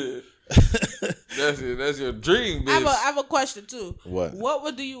 Someone that, That's your dream, bitch. I have a question too. What? What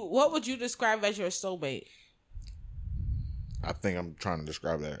would you describe as your soulmate? I think I'm trying to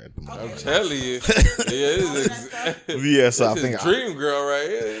describe that at the moment. I'm telling you. Yeah, Yeah, so I this think is dream girl right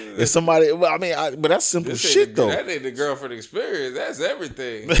here. it's somebody. Well, I mean, but that's simple This ain't shit though. That ain't the girlfriend experience. That's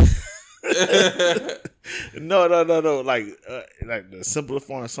everything. No. Like the simple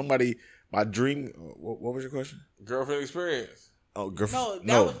form. Somebody. My dream. What was your question? Girlfriend experience. Oh, girlfriend.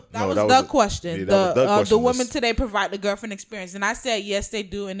 That was the question. Yeah, that was the question. The women today provide the girlfriend experience, and I said yes, they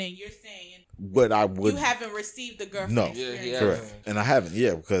do, and then you're saying But I would. you haven't received the girlfriend No. experience. Yeah, Correct. And I haven't.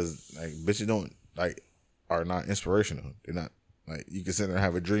 Yeah, because like bitches don't are not inspirational. They're not like you can sit there and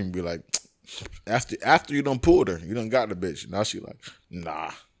have a dream and be like after you done pulled her, you done got the bitch. Now she like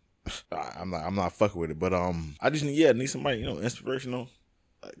nah. I'm not fucking with it. But I just need somebody inspirational,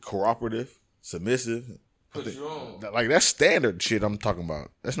 like, cooperative, submissive. Put you on. Like that's standard shit I'm talking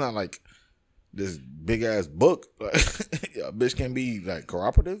about. That's not like this big ass book. Like, a bitch can be like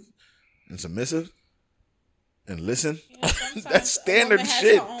cooperative and submissive and listen. You know, sometimes That's a standard woman has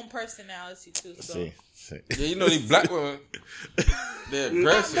shit. her own personality too. So. See. Yeah, you know these black women, they're Not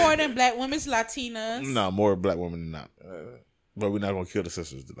aggressive. more than black women's Latinas. No, more black women than not. But we're not gonna kill the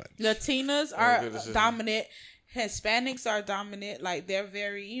sisters tonight. Latinas Okay, are this is- dominant. Hispanics are dominant. Like they're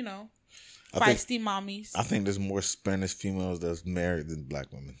very, I think- feisty mommies. I think there's more Spanish females that's married than black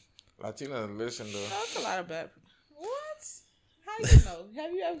women. Latina, listen though. That's a lot of bad. What? How you know?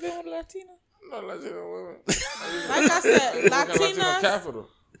 Have you ever been with a Latina? No Latina women. Like I said, Working Latino Latinas capital.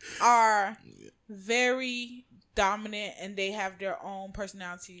 are very dominant and they have their own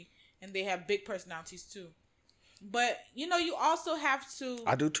personality and they have big personalities too. But you also have to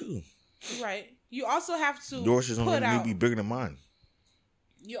I do too. right. You also have to Yours is put only need out. to be bigger than mine.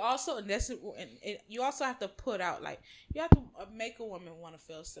 You also you also have to put out like you have to make a woman want to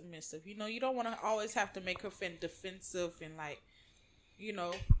feel submissive. You don't want to always have to make her feel defensive and like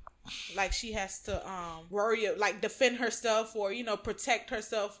like she has to worry like defend herself or protect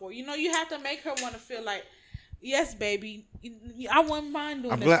herself or you have to make her want to feel like yes baby I wouldn't mind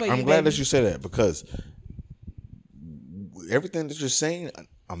doing this for you. I'm glad baby. that you said that because everything that you're saying,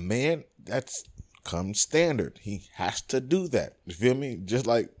 a man that's comes standard. He has to do that. You feel me? Just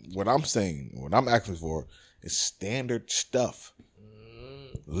like what I'm saying, what I'm asking for is standard stuff.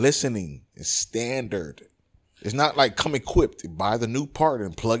 Listening is standard. It's not like come equipped. Buy the new part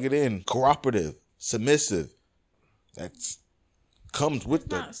and plug it in. Cooperative, submissive. That's comes with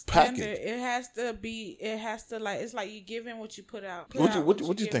the Not standard. package. It has to be. It has to like. It's like you giving what you put out.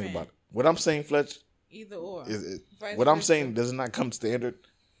 What you think about it? What I'm saying, Fletch? Either or. Vice What I'm versa. saying does not come standard.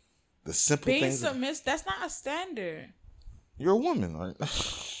 The simple Being things. submissive, that's not a standard. You're a woman, right?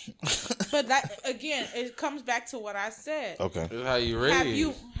 But that again, it comes back to what I said. Okay. It's how you raised. Have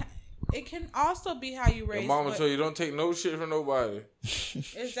you? It can also be how you raise. Your mama but- told you don't take no shit from nobody.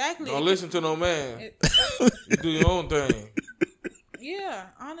 Exactly. Don't listen to no man. It- You do your own thing. Yeah,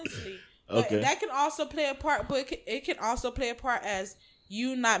 honestly. Okay. But that can also play a part, but it can also play a part as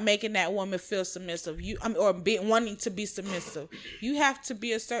you not making that woman feel submissive. Wanting to be submissive. You have to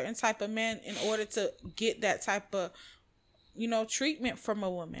be a certain type of man in order to get that type of, treatment from a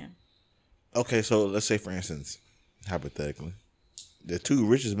woman. Okay, so let's say, for instance, hypothetically, the two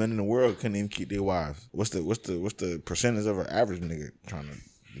richest men in the world couldn't even keep their wives. What's the percentage of an average nigga trying to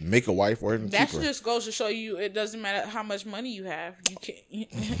make a wife or even keep That her? just goes to show you it doesn't matter how much money you have. You can't.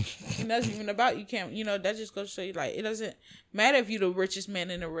 It doesn't even about you can't. That just goes to show you like it doesn't matter if you're the richest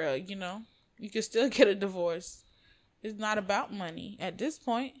man in the world. You can still get a divorce. It's not about money at this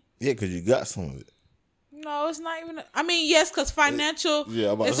point. Yeah, because you got some of it. No, it's not even. Yes, because financial Yeah,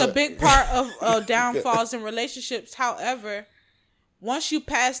 I'm about is to a say. big part of downfalls in relationships. However, once you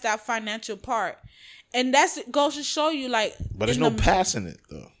pass that financial part, and it goes to show you like. But there's in no the- passing it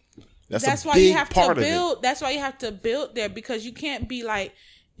though. That's a why big you have part to of it. build. That's why you have to build there because you can't be like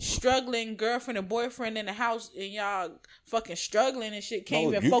struggling girlfriend and boyfriend in the house and y'all fucking struggling and shit. Can't No,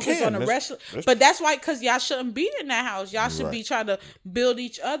 even you focus can. on the That's- rest. But that's why, because y'all shouldn't be in that house. Y'all should be Right. trying to build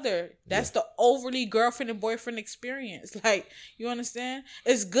each other. That's the overly girlfriend and boyfriend experience. Like, you understand?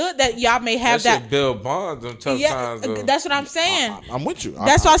 It's good that y'all may have That that. shit build bonds in tough times. Though. That's what I'm saying. I'm with you.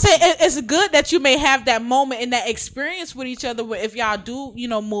 That's why I say it's good that you may have that moment and that experience with each other if y'all do,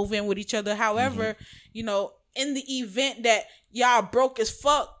 move in with each other. However, in the event that y'all broke as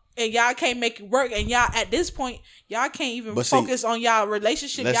fuck and y'all can't make it work and y'all at this point, y'all can't even But see, focus on y'all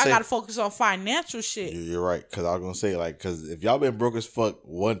relationship. let's Y'all say- got to focus on financial shit. You're right. Because I was going to say, like, because if y'all been broke as fuck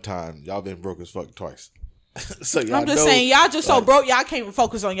one time, y'all been broke as fuck twice. So y'all I'm just know, saying, y'all just so like, broke, y'all can't even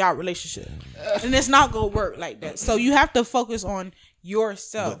focus on y'all relationship. And it's not going to work like that. So you have to focus on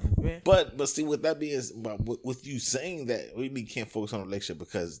yourself. man. But see, with that being, with you saying that, we can't focus on a relationship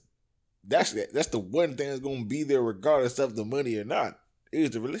because that's the one thing that's going to be there regardless of the money or not. It is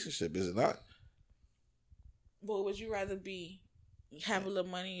the relationship, is it not? But would you rather have a little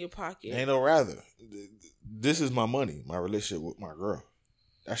money in your pocket? Ain't no rather. This is my money, my relationship with my girl.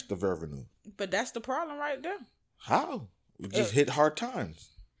 That's the revenue. But that's the problem right there. How? We just hit hard times.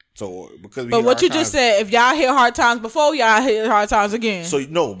 So because we But hit what hard you just times- said, if y'all hit hard times before, y'all hit hard times again. So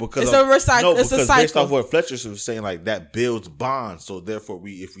no, because It's a recycle- No, it's a because based cycle. off what Fletcher was saying, like that builds bonds. So therefore,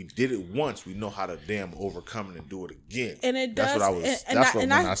 if we did it once, we know how to damn overcome it and do it again. and it does. That's what I was. And that's I, what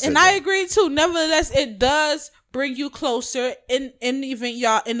and when I, I said and I that. agree too. Nevertheless, it does bring you closer in the event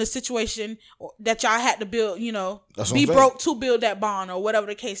y'all in the situation that y'all had to build. That's what Be I'm saying. broke to build that bond or whatever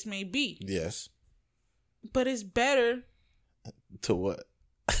the case may be. Yes. But it's better To what?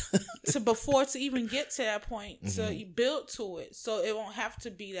 to even get to that point Mm-hmm. to you build to it, so it won't have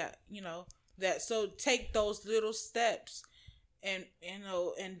to be that that. So take those little steps, and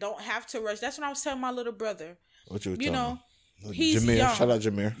and don't have to rush. That's what I was telling my little brother. What you were You telling know, me? he's Jameer. young. Shout out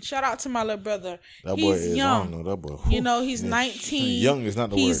Jameer. Shout out to my little brother. That He's boy is. young. I don't know that boy. He's Yeah. 19. Young is not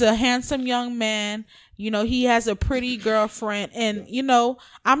the He's word. a handsome young man. He has a pretty girlfriend, and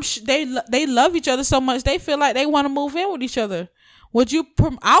I'm they love each other so much they feel like they want to move in with each other. Would you?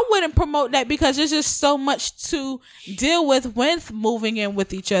 I wouldn't promote that because there's just so much to deal with when moving in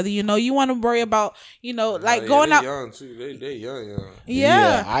with each other. You want to worry about like going they out. young too. They young.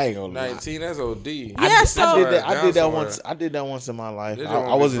 Yeah. I ain't gonna lie. 19, that's OD. Yeah, so- I did that. I Down did that somewhere. once. I did that once in my life. They I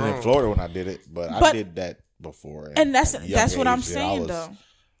don't wasn't be in grown. Florida when I did it, but I But- did that before. And that's at a young what I'm age, saying though.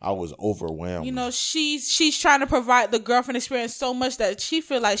 I was overwhelmed. She's trying to provide the girlfriend experience so much that she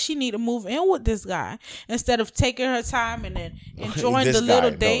feel like she need to move in with this guy instead of taking her time and then enjoying This the little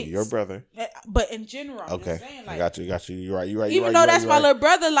guy, dates. No, your brother. But in general, I'm Okay, just saying, I like, got you. You're right. even though that's my little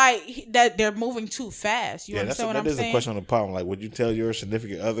brother, like that they're moving too fast. You Yeah, that's understand what I'm that is a saying? question on the problem. Like, would you tell your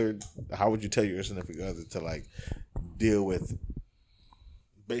significant other? How would you tell your significant other to like deal with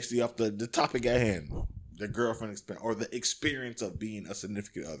basically off the topic at hand, the girlfriend experience or the experience of being a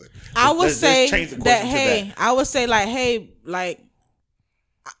significant other? I would Let's say change the that question to I would say like, hey, like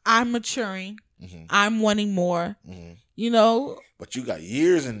I'm maturing, Mm-hmm. I'm wanting more. Mhm. You know, But you got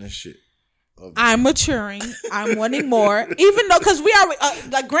years in this shit. I'm maturing. I'm wanting more, even though because we are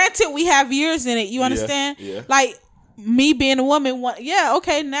like granted we have years in it. You understand? Yeah. Like me being a woman.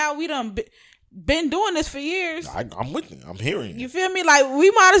 Okay, now we done been doing this for years. I'm with you. I'm hearing You feel me? Like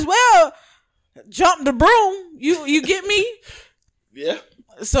we might as well jump the broom. You get me? Yeah.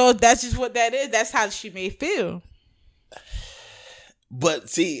 So that's just what that is. That's how she may feel. But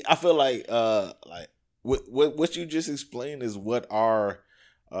see, I feel like what you just explained is what our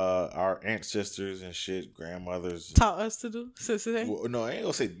ancestors and shit, grandmothers Taught us to do. Well, no, I ain't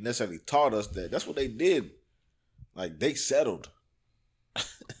gonna say necessarily taught us that. That's what they did. Like they settled.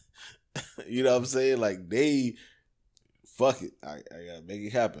 You know what I'm saying? Like they fuck it. I gotta make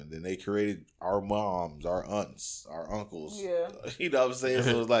it happen. Then they created our moms, our aunts, our uncles. Yeah. You know what I'm saying?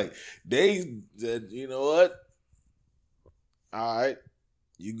 So it's like they said, you know what? All right,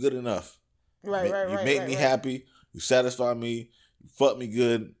 you good enough. Right. You make me happy. You satisfy me. You fuck me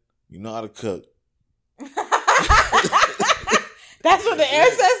good. You know how to cook. That's what the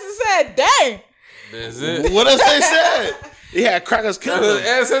ancestors said. Dang. That's it. What else they said? He had crackers That's killing what them. the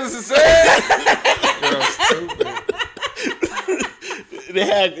ancestors said. Girl, stupid.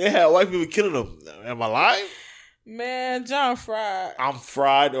 They had white people killing them. Am I lying? Man, John fried. I'm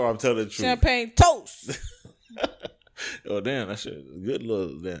fried or I'm telling the truth. Champagne toast. Oh damn, that's a good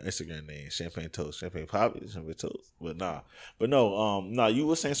little Instagram name. Champagne toast, champagne poppy, champagne toast. But no, you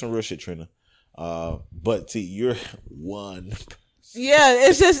were saying some real shit, Trina. But see, you're one. Yeah,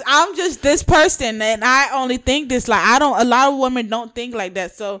 it's just I'm just this person, and I only think this. Like I don't. A lot of women don't think like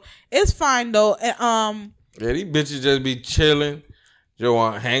that, so it's fine though. And, Yeah, these bitches just be chilling. Just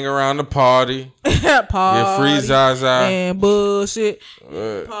want to hang around the party. party Get free Zaza. and bullshit.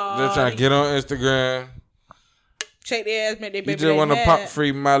 Just trying to get on Instagram. Shake their ass, make their baby. You just want to mad. pop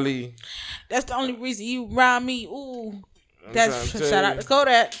free Molly. That's the only reason you around me. Ooh, I'm that's trying to tell shout out you. to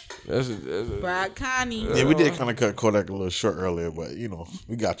Kodak, That's Brad Connie. Yeah, we did kind of cut Kodak a little short earlier, but you know,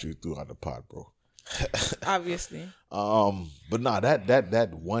 we got you throughout the pod, bro. Obviously. But nah, that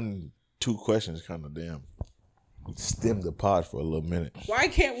 1-2 questions kind of damn stemmed the pod for a little minute. Why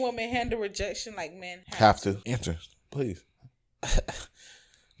can't women handle rejection like men Have to answer, please.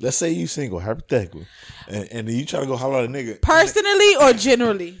 Let's say you single, hypothetically, and you try to go holler at a nigga. Personally or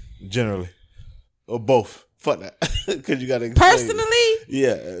generally? Generally, or both. Fuck that, because you gotta explain. Personally,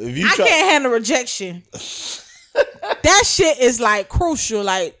 Yeah, if you I try, can't handle rejection. That shit is like crucial.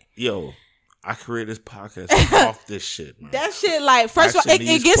 Like yo, I created this podcast off this shit, man. that shit. Like first of all, Asking it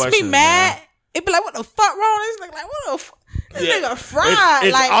these gets me questions, mad. man. It be like, what the fuck wrong with this nigga? Like, what the fuck? This Yeah. nigga fried.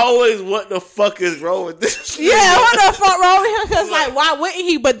 It's like, always what the fuck is wrong with this? yeah, what the fuck wrong with him? Because like, why wouldn't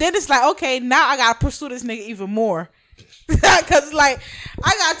he? But then it's like, okay, now I gotta pursue this nigga even more. Because like,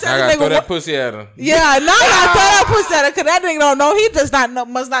 I gotta tell I the gotta nigga throw that what. pussy at him. Yeah, now I gotta throw that pussy at her because that nigga don't know. He does not know,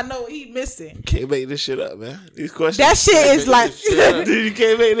 must not know what he missing. Can't make this shit up, man. These questions. That shit is like, Dude, you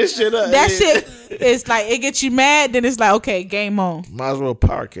can't make this shit up. that man. shit is like, it gets you mad. Then it's like, okay, game on. Might as well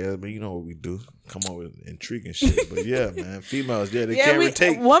podcast, but you know what we do. Come on with intriguing shit. But yeah, man, females, they can't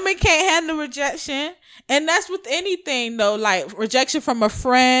retake. Women can't handle rejection, and that's with anything though. Like rejection from a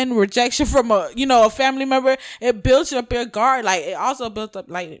friend, rejection from a a family member. It builds up your guard. Like it also builds up.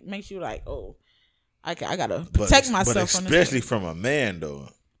 Like it makes you like, oh, I gotta protect myself. But from especially this. from a man though.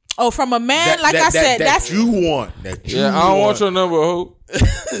 Oh, from a man, that's you want. That you Yeah, I don't want your number, Hope.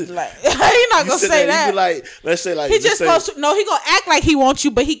 like he not gonna say that. You be like, let's say like He just supposed to. No, he gonna act like he wants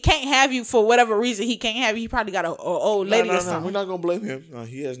you, but he can't have you for whatever reason. He can't have you. He probably got a old lady or something. We're not gonna blame him. No,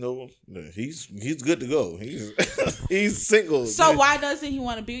 he has no. He's good to go. He's he's single. So why doesn't he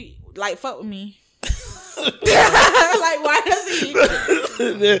want to be like fuck with me? Like why doesn't he?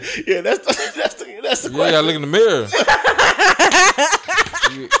 Yeah, that's the You question. gotta look in the mirror.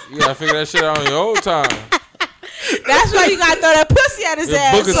 you gotta figure that shit out on your own time. That's why you gotta throw that pussy at his Yeah,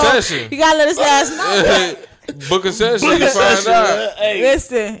 ass. book a So session. you gotta let his ass know. Book a session, Book you a find session, out. man. Hey,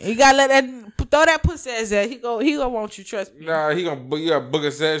 Listen, you gotta let that throw that pussy at his ass. He gonna want you. Trust me. Nah, you gotta book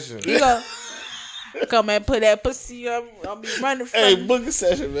a session. He gonna come and put that pussy up. I'll be running from. hey, you. book a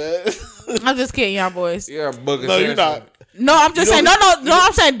session, man. I'm just kidding, y'all boys. You gotta book a No, session. you're not. No, I'm just You saying. don't- No.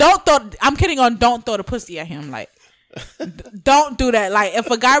 I'm saying don't throw. I'm kidding on don't throw the pussy at him. Like, don't do that. Like, if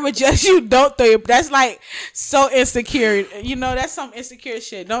a guy rejects you, don't throw it. That's like so insecure. That's some insecure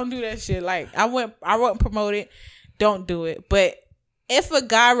shit. Don't do that shit. Like, I wouldn't promote it. Don't do it. But if a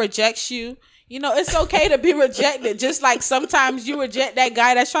guy rejects you, it's okay to be rejected. Just like sometimes you reject that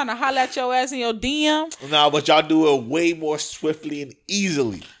guy that's trying to holler at your ass in your DM. Nah, but y'all do it way more swiftly and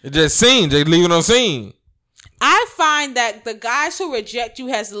easily. It just seen. They leave it on scene. I find that the guys who reject you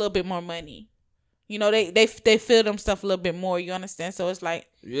has a little bit more money. You know, they feel them stuff a little bit more. You understand? So it's like,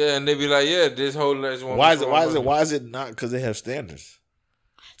 Yeah, and they be like, yeah, this whole next one. Why is it not? Because they have standards.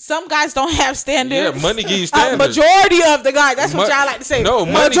 some guys don't have standards. Yeah, money give you standards. Majority of the guys. That's what y'all like to say. No,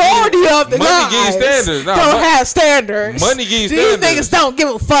 money majority of the money guys give you standards. Nah, don't have standards. money give you These standards. niggas don't give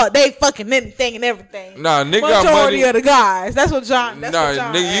a fuck. They fucking anything and everything. Nah, nigga got Majority money. of the guys. That's what John. That's Nah, what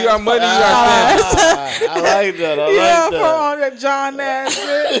John nigga, you asked. got money, you got standards. I like that. I Yeah, like from that. on that John ass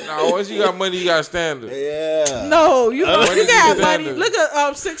shit. Nah, once you got money, you got standards. Yeah. No, you Money you give got you money. standards. Look at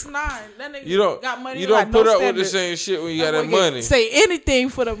 6ix9ine. That nigga You don't. got money. You don't got put no up with the standards. same shit when you got That that boy get- money. Say anything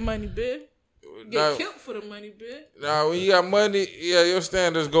for the money, bitch. Get Nah, killed for the money, bitch. nah, when you got money, yeah, your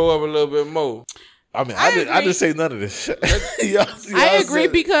standards go up a little bit more. I mean, I I agree. didn't say none of this shit. I agree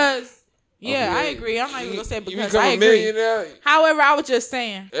because Okay. I agree. I'm not even gonna say You because become I a agree. millionaire, However, I was just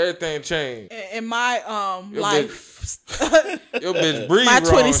saying everything changed. in my Your life, Your bitch breathe my wrong,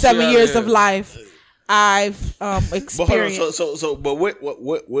 27 shit years out of here. life, I've But hold on, experienced.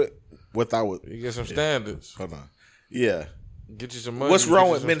 but what I would You get some standards. hold on. Yeah. Get you some money. What's get wrong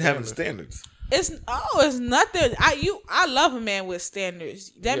you with some men having standards. standards? It's nothing. I love a man with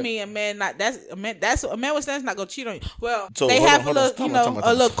standards. That Yeah. mean a man a man with standards not gonna cheat on you. Well, So, they hold have on, a hold on. little, Time you out, know, time out, a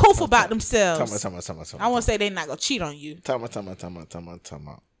time little out, koof time about out, themselves. Time I won't say they not gonna cheat on you.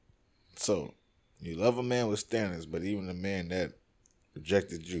 out. So, you love a man with standards, but even a man that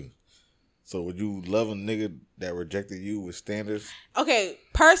rejected you. So, would you love a nigga that rejected you with standards? Okay,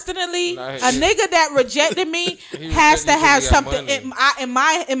 personally, Nah, a nigga that rejected me He has to rejected you 'cause have he got something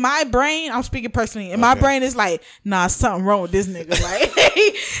money. in my brain. I'm speaking personally. In my Okay. brain, it's like, nah, something wrong with this nigga. Like,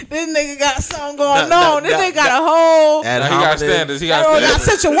 this nigga got something going Nah, on. This nah, nigga got nah. a whole. And Nah, he got standards. He That got boy got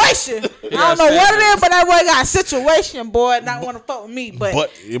standards. situation. I got don't know what it standards. is, but that boy got a situation, boy. Not want to fuck with me, but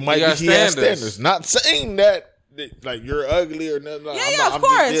But it might He be got he has standards. standards. Not saying that like you're ugly or nothing. Yeah, of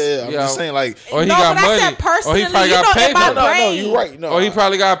course. I'm Yeah. just saying like. Or he no, got but I money. said personally, Or he probably you got know, in paper. my No, brain. you're right. No, Or he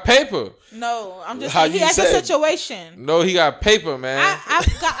probably got paper. No, I'm just How saying he you has a said. situation. No, he got paper, man.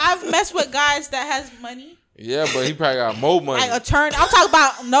 I've messed with guys that has money. Yeah, but he probably got more money. Like attorney, I'm talking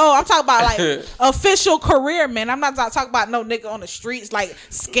about like official career man. I'm not talking about no nigga on the streets like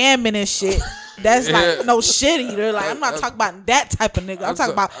scamming and shit. That's Yeah. like no shit either. Like I'm not talking about that type of nigga. I'm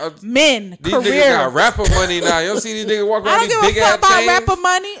talking about men, These niggas career. got rapper money now. You don't see these niggas walking I around don't these give a big fuck ass about chains. rapper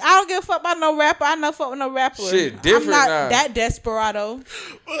money. I don't give a fuck about no rapper. I know fuck with no rapper. Shit, different I'm not now. that desperado.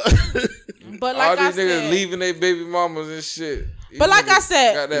 But All like I these niggas said, leaving their baby mamas and shit. These But like I niggas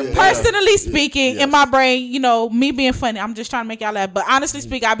said, got that money. personally speaking, in my brain, you know, me being funny, I'm just trying to make y'all laugh. But honestly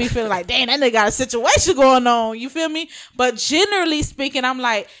speaking, I be feeling like, dang, that nigga got a situation going on. You feel me? But generally speaking, I'm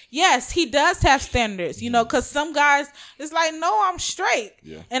like, yes, he does have standards, you know, because some guys, it's like, no, I'm straight.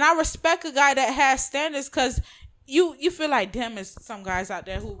 Yeah. And I respect a guy that has standards because you feel like, damn, there's some guys out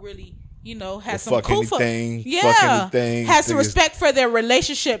there who really, you know, has some fuck cool anything, yeah, fuck anything, has some think it's- respect for their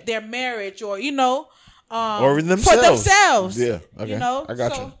relationship, their marriage, or you know, Or even for themselves. themselves. Yeah, okay. You know, I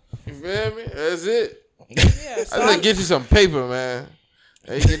got so, You feel me? That's it. Yeah, so I just get you some paper, man.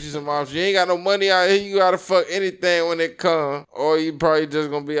 Hey, get you some options. You ain't got no money out here. You gotta fuck anything when it come, or you probably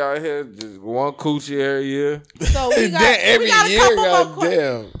just gonna be out here just one coochie every year. So we got, Every we got a year, couple more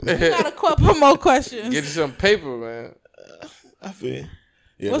goddamn. we got a couple more questions. Get you some paper, man. I feel.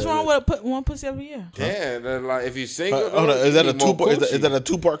 Yeah, What's that- wrong with one pussy every year? Damn, that like if you single, Hold on, though, is that you a need more 2 part? Is coochie. that a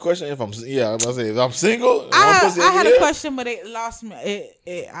 2 part question? If I'm I'm about to say if I'm single, one I pussy had every a year? question, but it lost me.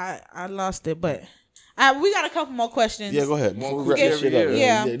 I lost it, but we got a couple more questions. Yeah, go ahead. Before we wrap coochie this shit every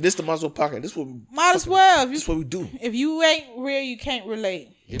up, year. yeah. This the Muscle Pocket. This what we, Might as well. this what we do. If you ain't real, you can't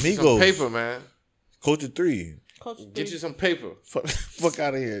relate. Get you some Migos. paper, man. Culture 3. Coach, Get you some paper. Fuck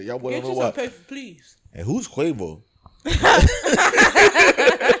out of here. Y'all boy get don't you know some what. paper, please. And who's Quavo?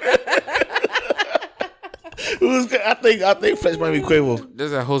 I think Flex might be Quavo.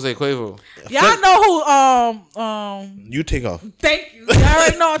 This is Jose Cuervo. Y'all know who? You take off. Thank you. Y'all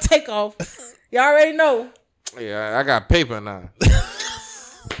already know Takeoff. Y'all already know. Yeah, I got paper now.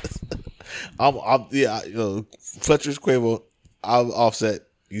 Fletcher's Quavo. I'll Offset.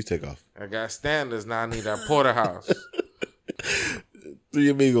 You take off. I got standards now. I need that porterhouse. 3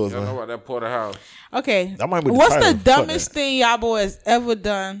 amigos, Y'all know man. about that porterhouse. Okay. That might be the What's title. the Fuck dumbest that. thing y'all boys ever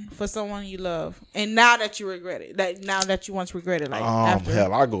done for someone you love, and now that you regret it? Like now that you once regret it, like after.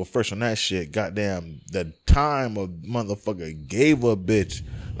 Hell, I go first on that shit. Goddamn, the time a motherfucker gave a bitch.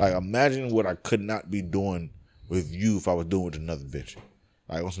 Like, imagine what I could not be doing with you if I was doing with another bitch.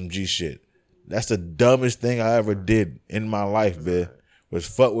 Like on some G shit. That's the dumbest thing I ever did in my life, bitch. Was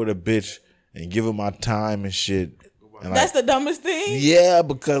fuck with a bitch and give her my time and shit. And That's the dumbest thing. yeah,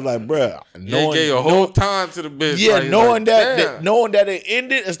 because like, bruh, You knowing, gave your whole time to the bitch. yeah, like, knowing like, that, damn. knowing that it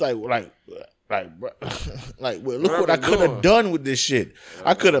ended, it's like Like, bro, like, well, look What what I I've been could have doing. done with this shit.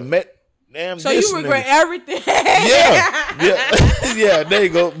 I could have met. Damn, So this you regret nigga. everything. Yeah. There you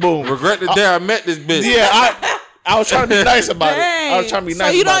go. Boom. Regret the day I met this bitch. Yeah, I was trying to be nice about it. I was trying to be nice.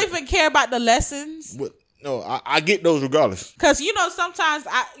 So you about don't even care about the lessons? it. No, I get those regardless. Because sometimes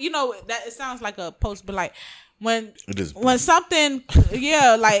that it sounds like a post, but like when It is. when something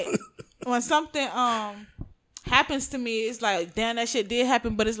like when something happens to me, it's like damn, that shit did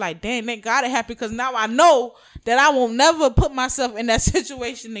happen, but it's like damn, that gotta happen because now I know that I won't never put myself in that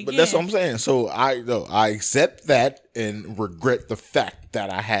situation again. But that's what I'm saying. So I accept that and regret the fact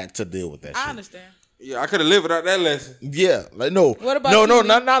that I had to deal with that shit. I understand. Yeah, I could have lived without that lesson. Yeah, like no. What about no, you, Lee?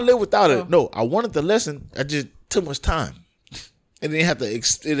 not live without Oh. it. No, I wanted the lesson. I just took much time. It didn't have to.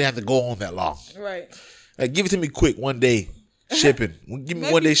 It didn't have to go on that long. Right. Like, give it to me quick. One day shipping. Give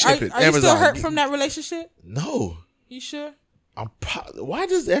me one day shipping. Are you still hurt from that relationship? No. You sure? Why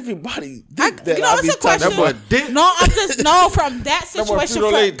does everybody think that you know, I'll it's be a question. That boy dick. No, I'm just from that boy situation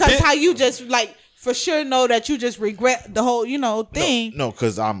Frito-Lay because dick. how you just like for sure know that you just regret the whole thing. No,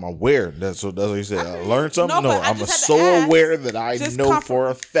 because I'm aware. That's what you said. I learned something. No, No, but I I'm just had to so ask. aware that I Just know for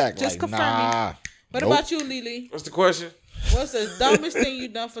a fact. just Like, confirming. nah. What Nope. about you, Lily? What's the question? What's the dumbest thing you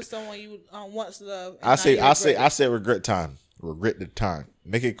done for someone you once loved? and I now you regret it? say regret time. Regret the time.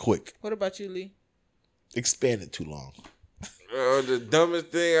 Make it quick. What about you, Lee? Expand it too long. The dumbest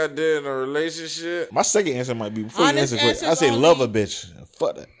thing I did in a relationship. My second answer might be before you Honest answer quick. I answers say only. love a bitch.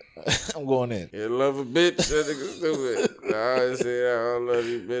 Fuck that. I'm going in. You love a bitch. That nigga stupid. Nah, I always say that. I don't love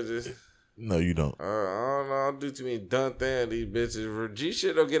these bitches. No, you don't. I don't know. I don't do too many dumb things. These bitches. For G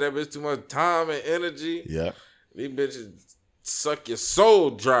shit don't get that bitch too much time and energy. Yeah. These bitches suck your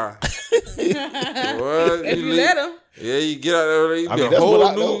soul dry. What? If you let them. Yeah, you get out there. You I be mean, a that's whole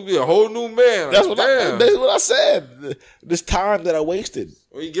what I new. know. Be a whole new man. That's Like, what I said. This time that I wasted.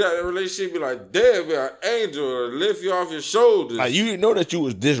 When you get out of that relationship, be like, damn, be an angel to lift you off your shoulders. Like, you didn't know that you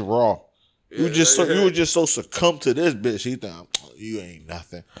was this raw. You were just so succumbed to this bitch. She thought you ain't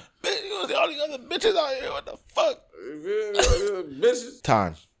nothing. Bitch, you see all these other bitches out here. What the fuck? Bitches.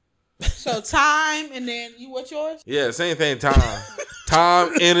 Time. So time, and then what's yours? Yeah, same thing. Time,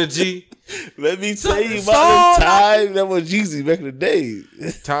 time, energy, Let me tell you so about the time that was Jeezy back in the day.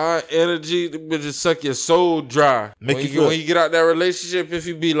 time, energy. The bitches suck your soul dry. Make when you you feel- when you get out that relationship, if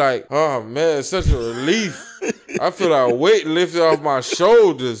you be like, oh man, it's such a relief. I feel like weight lifted off my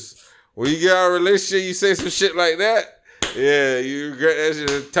shoulders. When you get out of a relationship, you say some shit like that. Yeah, you regret that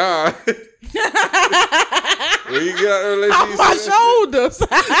shit at the time. When you get out of a relationship, you My say that shoulders. shit.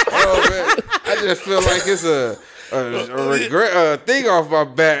 Oh man, I just feel like it's a regret thing off my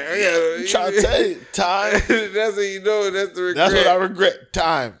back. I'm trying to tell you, time. That's how you know that's the regret. That's what I regret.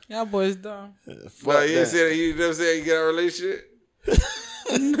 Time. Y'all boys dumb. Fuck But you that. said that you never said you get out of a relationship.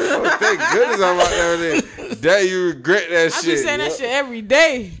 Oh, thank goodness I'm out there. That you regret that I shit. be saying that shit every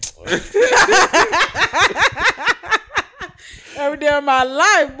day. Every day of my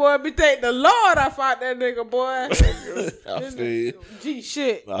life, boy. Be thank the Lord I fought that nigga, boy. I feel you. Gee,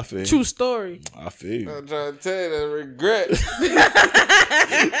 shit. I feel you. True story. I feel you. I'm trying to tell you that regret.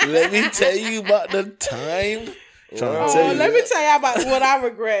 Let me tell you about the time. Trying to Oh, tell you. let me tell y'all about what I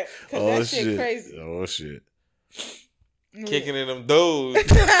regret. Cause Oh that shit shit. crazy. Oh shit. Kicking in them doors.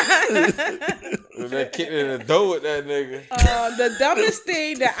 That kicking in the door with that nigga. The dumbest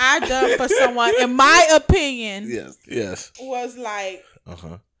thing that I done for someone, in my opinion, Yes. Yes. was like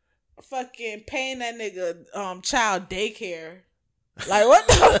fucking paying that nigga child daycare. Like, what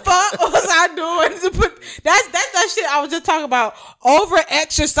the fuck was I doing to put that's that shit I was just talking about, over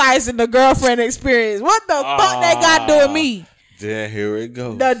exercising the girlfriend experience. What the fuck that got to do with me? Yeah, here it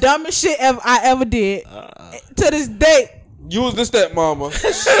goes. The dumbest shit I ever did to this day. You was the stepmama.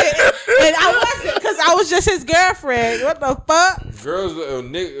 Shit. And I wasn't, because I was just his girlfriend. What the fuck?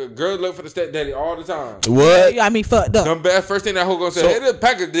 Girls look for the stepdaddy all the time. What? You got me fucked up. Dumb bad. First thing that hoe gonna say, it's a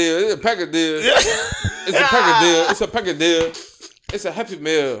package deal. It's a package deal. It's a package deal. It's a package deal. It's a Happy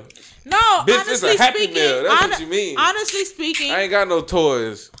Meal. No, Bitch, honestly it's a Happy speaking, Meal. That's what you mean. Honestly speaking, I ain't got no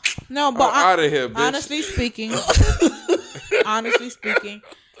toys. no, but I'm outta here, bitch. honestly speaking,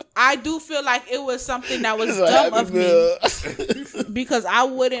 I do feel like it was something that was It's a dumb Happy of me Meal. because I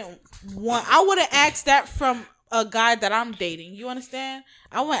wouldn't ask that from a guy that I'm dating. You understand?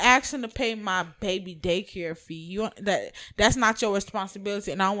 I wouldn't ask him to pay my baby daycare fee. That's not your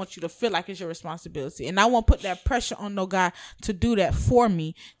responsibility, and I don't want you to feel like it's your responsibility. And I won't put that pressure on no guy to do that for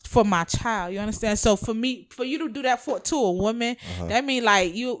me, for my child. You understand? So for you to do that to a woman, that means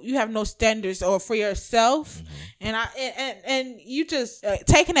like you have no standards or for yourself, and you just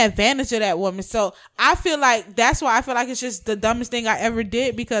taking advantage of that woman. So I feel like that's why I feel like it's just the dumbest thing I ever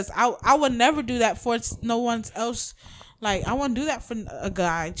did, because I would never do that for no one else. Like, I wouldn't do that for a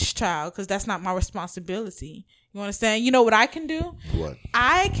guy's child, because that's not my responsibility. You understand? You know what I can do? What?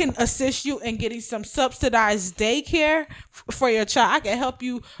 I can assist you in getting some subsidized daycare for your child. I can help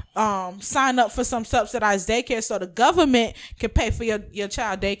you sign up for some subsidized daycare so the government can pay for your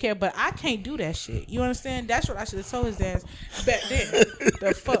child daycare. But I can't do that shit. You understand? That's what I should have told his ass back then.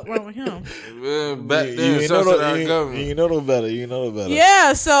 The fuck wrong with him? Back then, subsidized government. You know no better. You know no better.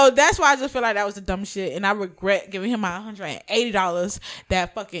 Yeah, so that's why I just feel like that was the dumb shit, and I regret giving him my $180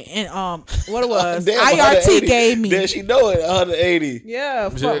 that fucking what it was Damn, IRT gave me. Then she know it. 180. Yeah,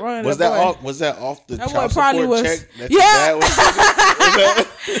 fuck wrong Was that that boy. off? Was that off the That boy child probably support was- check? That Yeah. your dad was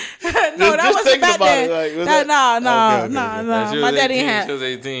No, that just wasn't thinking back about then. it, like, was No, that- Okay. She my was daddy 18, ain't She was had.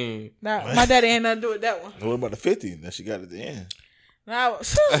 18. Nah, my daddy ain't nothing to do with that one. What about the 50 that she got at the end? Nah, I'm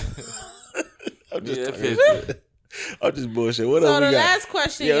just, Yeah, talking 50. shit. I'm just bullshit. What so else the we got? last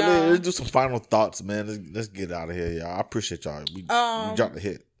question, Yeah, y'all. let's do some final thoughts, man. Let's get out of here, y'all. I appreciate y'all. We dropped the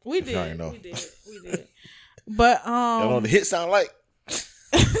hit. We If y'all ain't did, know. we did. But Y'all know what the hit sound like?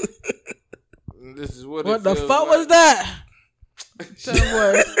 This is what what it the feels fuck like. was that? Tell the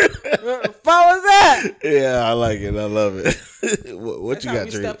boy. What the fuck was that? Yeah, I like it. I love it. what That's you how got,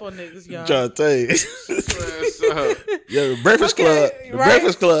 we Trey? step on niggas, y'all. I'm trying to tell you. What's up? Yeah, the Breakfast Okay, Club. The right?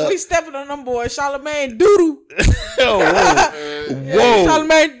 Breakfast Club. We stepping on them boys. Charlamagne doodoo. Oh, whoa. Whoa.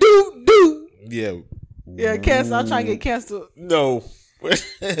 Charlamagne doo. Yeah. Yeah, cancel. I'm trying to get canceled. No.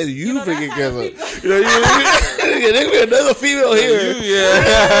 you know, freaking that's how cancel. There could be another female here.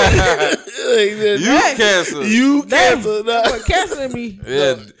 Yeah. you Hey. Cancel. You Damn. cancel. Nah. Quit canceling me.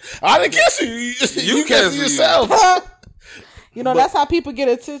 Yeah. I didn't cancel you. You cancel cancel yourself. You know, that's how people get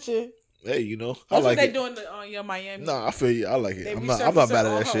attention. Hey, you know, That's I like what they it. doing on your Miami. No, I feel you. I like it. They I'm not mad at that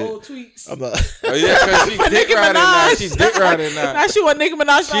all her shit. old tweets. I'm not. Oh yeah, cause she dick Nicki riding now. Minaj. She dick riding now. Now she want Nicki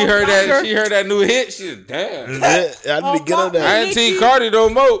Minaj. She heard that. She heard that new hit. She was damn. I need to get on I that. ain't seen Cardi no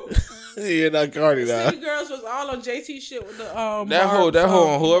more. Yeah, not Cardi now. City girls was all on JT shit with the That hoe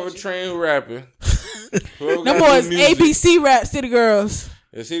on whoever trained rapping. Them boys ABC rap City girls.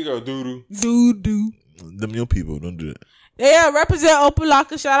 Yeah, she go doo Doo. Them young people don't do that. Yeah, represent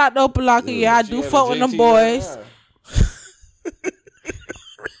Opalaka. Shout out to Opalaka. Yeah, I do fuck with them boys.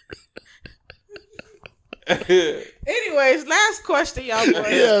 Anyways, last question, y'all boys.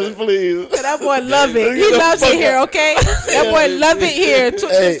 Yes, please. That boy love it. He Get the loves it fuck here, out. okay? That boy love it here.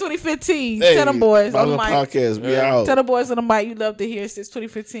 Since 2015. Tell them boys on the mic. Podcast, we out. Tell the boys on the mic you love to hear since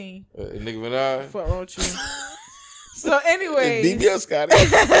 2015. Nicki Minaj. Fuck wrong with you. So, anyways, DBS Scotty.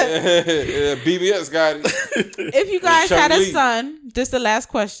 Yeah, BBS got it. if you guys Chuck had a Lee. son, this is the last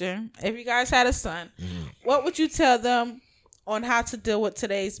question. If you guys had a son, what would you tell them on how to deal with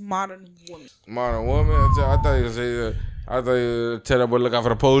today's modern women? Modern woman. I thought you say. I thought you tell that boy look out for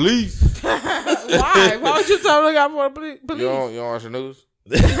the police. Why? Why would you tell them look out for the police? You don't watch the news?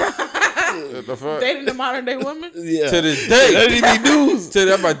 What the fuck? Dating the modern day women? Yeah. To this day. That didn't be news. To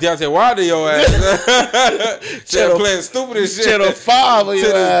that my Deontay Wilder your ass. Channel playing stupid as shit. Channel 5 of To your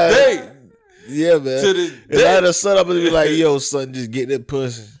this ass. day. Yeah, man. To this And I had day. a son up and be like, yo, son, just get that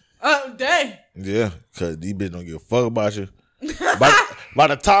pussy. Dang. Yeah, because these bitches don't give a fuck about you. By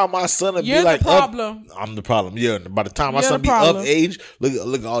the time my son will You're be like the problem. I'm the problem. Yeah, by the time my You're son the be problem. of age, look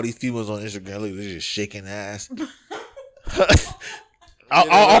at all these females on Instagram. Look, they're just shaking ass.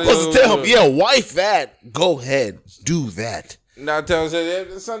 I'm supposed to tell him, yeah, wife that. Go ahead, do that. Now tell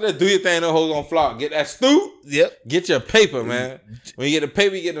him, son, do your thing, no hoes on flock. Get that stoop. Yep. Get your paper, man. When you get the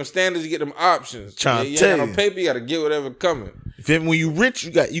paper, you get them standards, you get them options. Trying to you tell ain't got you. no paper, you got to get whatever coming. When you rich,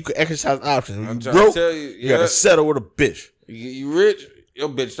 you can exercise options. When I'm you trying to broke, tell you, you gotta yeah. settle with a bitch. You rich, your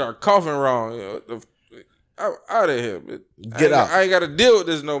bitch start coughing wrong. You know, I'm out of here. Bitch. Get out. I ain't got to deal with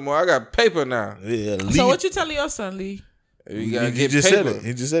this no more. I got paper now. Yeah, So what you telling your son, Lee? You got to he get just paper. said it.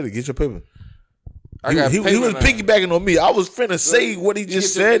 He just said it. Get your paper. I got he paper was now. piggybacking on me. I was finna say what he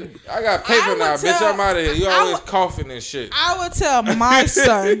just said. I got paper I would now, bitch. tell- I'm out of here. You I always would- coughing and shit. I would tell my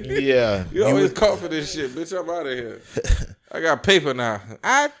son. Yeah. You always coughing and shit, bitch. I'm out of here. I got paper now.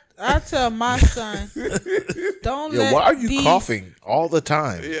 I tell my son, don't Yeah, let why are you these- coughing all the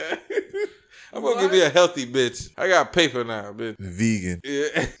time? Yeah. I'm gonna give you a healthy bitch. I got paper now, bitch. Vegan.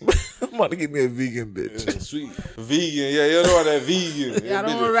 Yeah. I'm about to get me a vegan bitch. Sweet. Vegan. Yeah, you know what that vegan. Y'all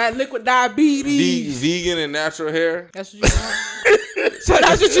don't want that liquid diabetes. Vegan and natural hair. That's what you want. So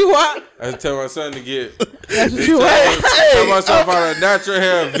that's what you want. I tell my son to get. That's what you want. Tell my son about a natural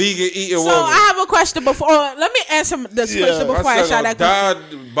hair, vegan eating So woman. I have a question before. Let me answer this question before I shout that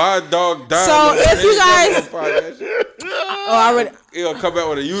question. My dog died. So if you guys, oh, I already. He'll come back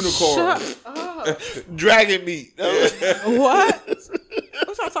with a unicorn. Shut up. Dragon meat. What?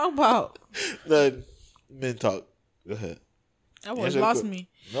 What's I talking about? The men talk. Go ahead. That was Answer lost the- me.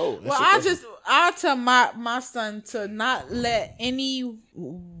 No. Well, I tell my son to not let any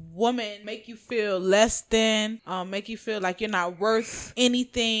woman make you feel less than, make you feel like you're not worth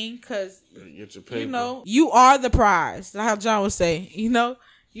anything, because Get your paper. you know you are the prize. That's how John would say. You know,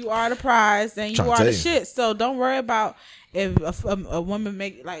 you are the prize, and you Tryna are tell the you. shit. So don't worry about if a woman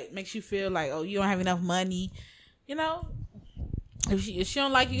makes you feel like, oh, you don't have enough money. You know, if she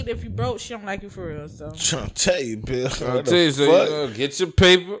don't like you, if you broke, she don't like you for real. So trying to tell you, Bill. I'll What tell you, the so fuck? you know, get your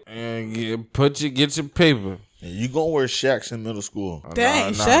paper and get your paper. And you gonna wear Shaqs in middle school?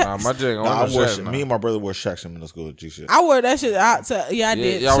 Dang, nah, Shaqs. my jig. Nah, me and my brother wore Shaqs in middle school. G shit. I wore that shit out to I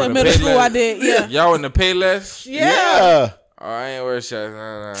did. y'all To in the middle pay school, less? I did. Yeah. Y'all in the pay less? Yeah. Oh, I ain't wear shots.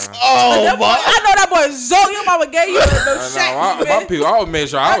 Nah. Oh That boy, my! I know that boy Zoe. Your mama gave you the shacks, My man. people, I would make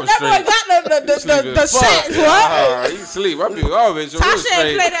sure I was That straight. boy got the shacks. What? He sleep. My people, I would make sure we was Tasha ain't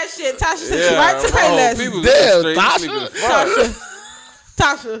straight. play that shit. Tasha said she right to pay less. People Damn, straight. Tasha. You sleeping fuck.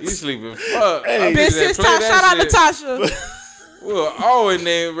 Tasha. You sleeping fuck. Hey, Big sis Tasha. Shout out to Tasha. Well, always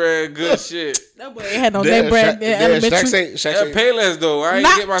name brand good shit. That boy ain't had no name brand in elementary. That Payless though. I ain't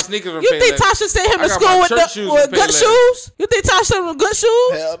Not- get my sneakers from You Payless. think Tasha sent him I to got school my with church shoes with from good Payless. shoes? You think Tasha sent him with good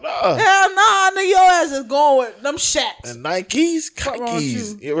shoes? Hell no. Hell nah, nigga, your ass is going with them shacks. And Nikes, wrong with Nikes.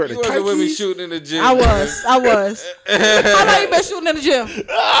 you? You ever heard You of wasn't with me Nikes? shooting in the gym. I was. How long you been shooting in the gym?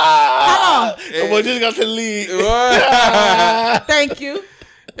 Ah, that boy just got to the league. What? Thank you.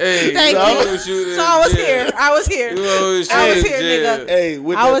 Hey, Thank you. Shooting So I was here. I was here. I was here, nigga. Hey,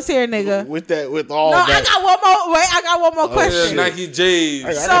 with I that- was here, nigga. with all No, that. I got one more. Wait, I got one more question. Nike J's.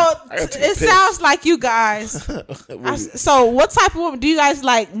 I So gotta take a it piss. sounds like you guys. So what type of woman do you guys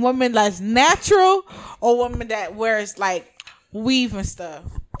like? Women that's natural or women that wears like weave and stuff?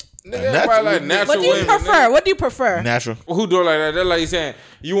 Nigga, everybody like natural What do you women, prefer? nigga. What do you prefer? Natural. Who do it like that? They're like you saying,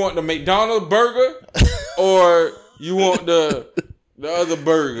 you want the McDonald's burger or you want the other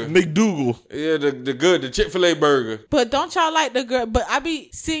burger? McDougal. Yeah, the Chick-fil-A burger. But don't y'all like the girl? But I be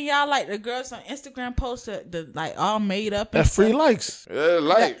seeing y'all like the girls on Instagram post the like all made up. And That's free stuff. likes. Yeah,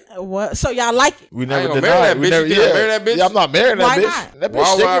 like. What? So y'all like it? We I never ain't gonna denied. marry that We bitch. never, You think I marry that bitch? Yeah, I'm not marrying that Why bitch. not? That bitch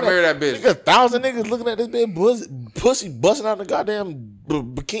Why would I shaking marry up. that bitch? Nigga, 1,000 niggas looking at this bitch pussy busting out the goddamn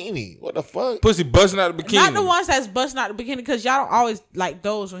bikini. What the fuck? Pussy busting out the bikini. Not the ones that's busting out the bikini, because y'all don't always like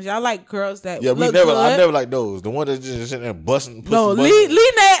those ones. Y'all like girls that Yeah, we look never. good. I never like those. The one that's just sitting there busting. Pussy No, busting.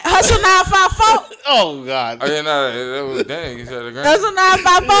 lean that hustle 954. Oh God. Oh, yeah, nah, that was dang. You said the grand. Hustle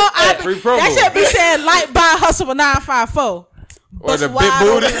 954. Free promo. That should be saying like by hustle for 954. Or the big wide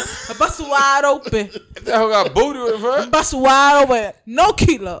booty. open. Bust wide open. That hoe got booty with her. Bust wide open. No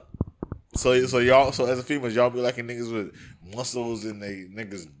kilo. So y'all. So as a female, y'all be liking niggas with muscles and they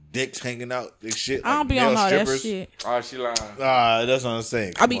niggas dicks hanging out. They shit. I don't like be on male all that strippers. shit. Oh, she lying. That's what I'm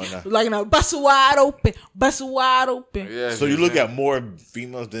saying. I Come be on now. like, no, bust wide open. Bust wide open. Yeah. So you look at more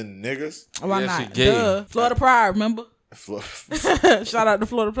females than niggas? Why Yeah, she not? gay. Duh. Florida Pride, remember? Oh, Shout out to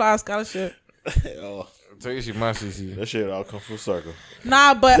Florida Pride scholarship. Tell you she my CC. that shit all come full circle.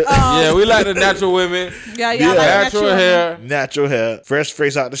 Nah, but Yeah, we like the natural women. yeah, Yeah. like Natural hair. Natural hair, fresh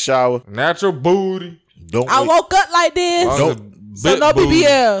face out the shower. Natural booty. Don't I wait. woke up like this, Don't- so big no booty.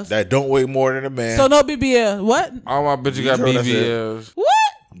 BBLs. That don't weigh more than a man. So no BBL. What? All my bitches got You heard what I said. BBLs. What?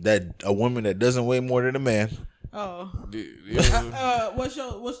 that a woman that doesn't weigh more than a man. Oh. Yeah. What's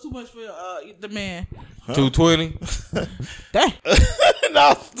too much for the man? 220. Dang.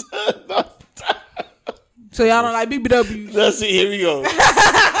 No, So y'all don't like BBW? that's it. Here we go.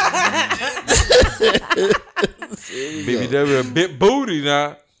 BBW a bit booty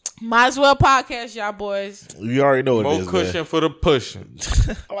now. Might as well podcast, y'all boys. You already know what it More is, cushion man. for the pushing.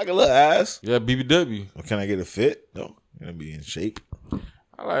 I like a little ass. Yeah, BBW. Can I get a fit? No, gonna be in shape.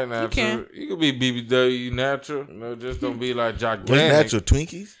 I like natural. can. You can be BBW natural. You know, just don't be like What's gigantic. natural?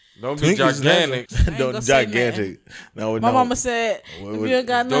 Twinkies? Don't be Twinkies gigantic. natural. gonna Don't say gigantic. No, My no. mama said, What- if what- you ain't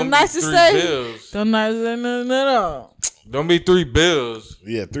got nothing Don't nice be to 3 say, bills. don't nice to say nothing at all. Don't be 3 bills.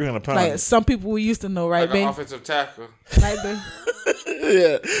 Yeah, 300 pounds. Like some people we used to know, right, Like an babe? offensive tackle. Right, babe?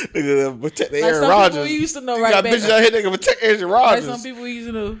 Yeah, nigga, protect the Like Aaron some Rodgers. people we used to know, You right, got babe? bitches out here that can protect Aaron Like Rodgers. some people we used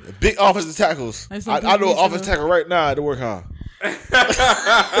to know. Big offensive tackles. Like some I people know an used to offensive know. tackle right now at the work hall.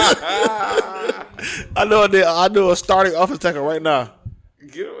 I know a starting offensive tackle right now.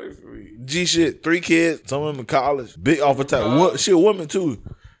 Get away from me. G shit, 3 kids, some of them in college. Big offensive tackle. She a woman too.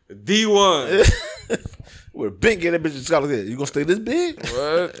 D1. With big get that bitch in scholarship. You gonna stay this big?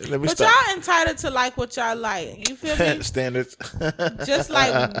 What? Let me But stop. y'all entitled to like what y'all like. You feel me? Standards. Just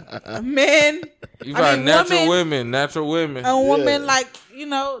like men. You I got mean, natural women. Natural women. A woman Yeah. like, you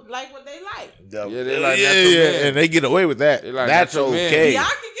know, like what they like. Yeah, they like natural men. and they get away with that. They like That's natural men. okay. Y'all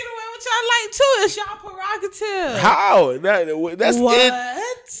can get away with y'all like too. It's y'all prerogative. How? That's what?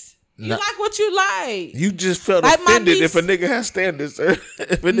 it. You Nah. like what you like. You just felt Like my offended niece- if a nigga has standards. If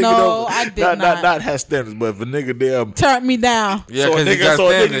a nigga No, don't, I did not. not has standards, but if a nigga damn Turned me down. Yeah, so a because he nigga, got so a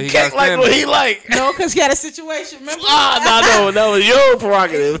standards. nigga He can't got like what standards. he like. No, because he had a situation. Remember? No, that was your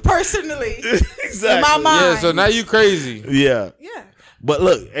prerogative. Personally. Exactly. In my mind. Yeah, so now you crazy. Yeah, Yeah. but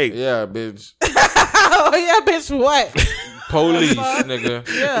look, hey, Yeah, bitch. Oh, yeah, bitch, what? Police, nigga.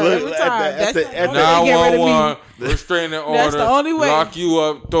 Yeah, Look, every at time. the- That's at the the- only way to get rid of 911, me. restraining order. That's the only way. Lock you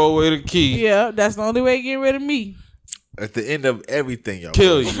up, throw away the key, Yeah, that's the only way to get rid of me. at the end of everything, y'all,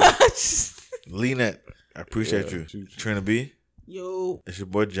 kill you. Lynette, I appreciate you. Trina B, Yo. it's your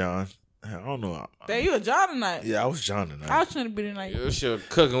boy John. I don't know. Damn, you a John tonight. Yeah, I was John I tonight. was trying to be tonight. Your shit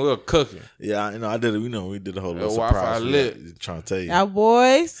cooking. We were cooking. Yeah, I did it. We did a whole little Wi-Fi surprise. lit. Trying to tell you. Y'all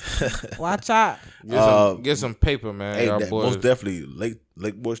boys, watch out. Get some paper, man. Hey, Y'all that, boys. most definitely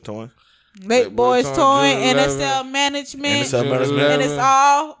Lake Boys Towing. Late Boys Boys Towing, June 11. NSL Management, NSL Management. and it's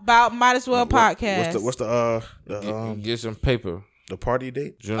all about Might As Well podcast. What's Get some paper. the party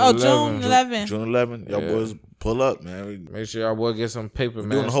date? June Oh, 11. June 11th. June 11. Y'all Yeah. boys pull up, man. We Make sure y'all boy get some paper, man.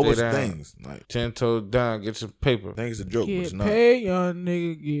 doing a whole Stay bunch of down. things. Like 10 toes down. Get some paper. I think it's a joke, but it's Get not. paid, young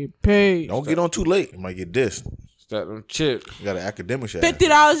nigga, get paid. Don't get on too late. You might get dissed. Stack them chips. You got an academic shit.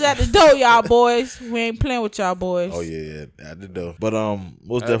 $50 at the door, y'all boys. We ain't playing with y'all boys. Oh yeah, I did though. But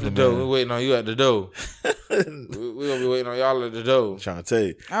most At the definitely, door. We man, waiting on you at the door. we gonna be waiting on y'all at the door. trying to tell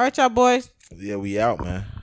you. All right, y'all boys. Yeah, we out, man.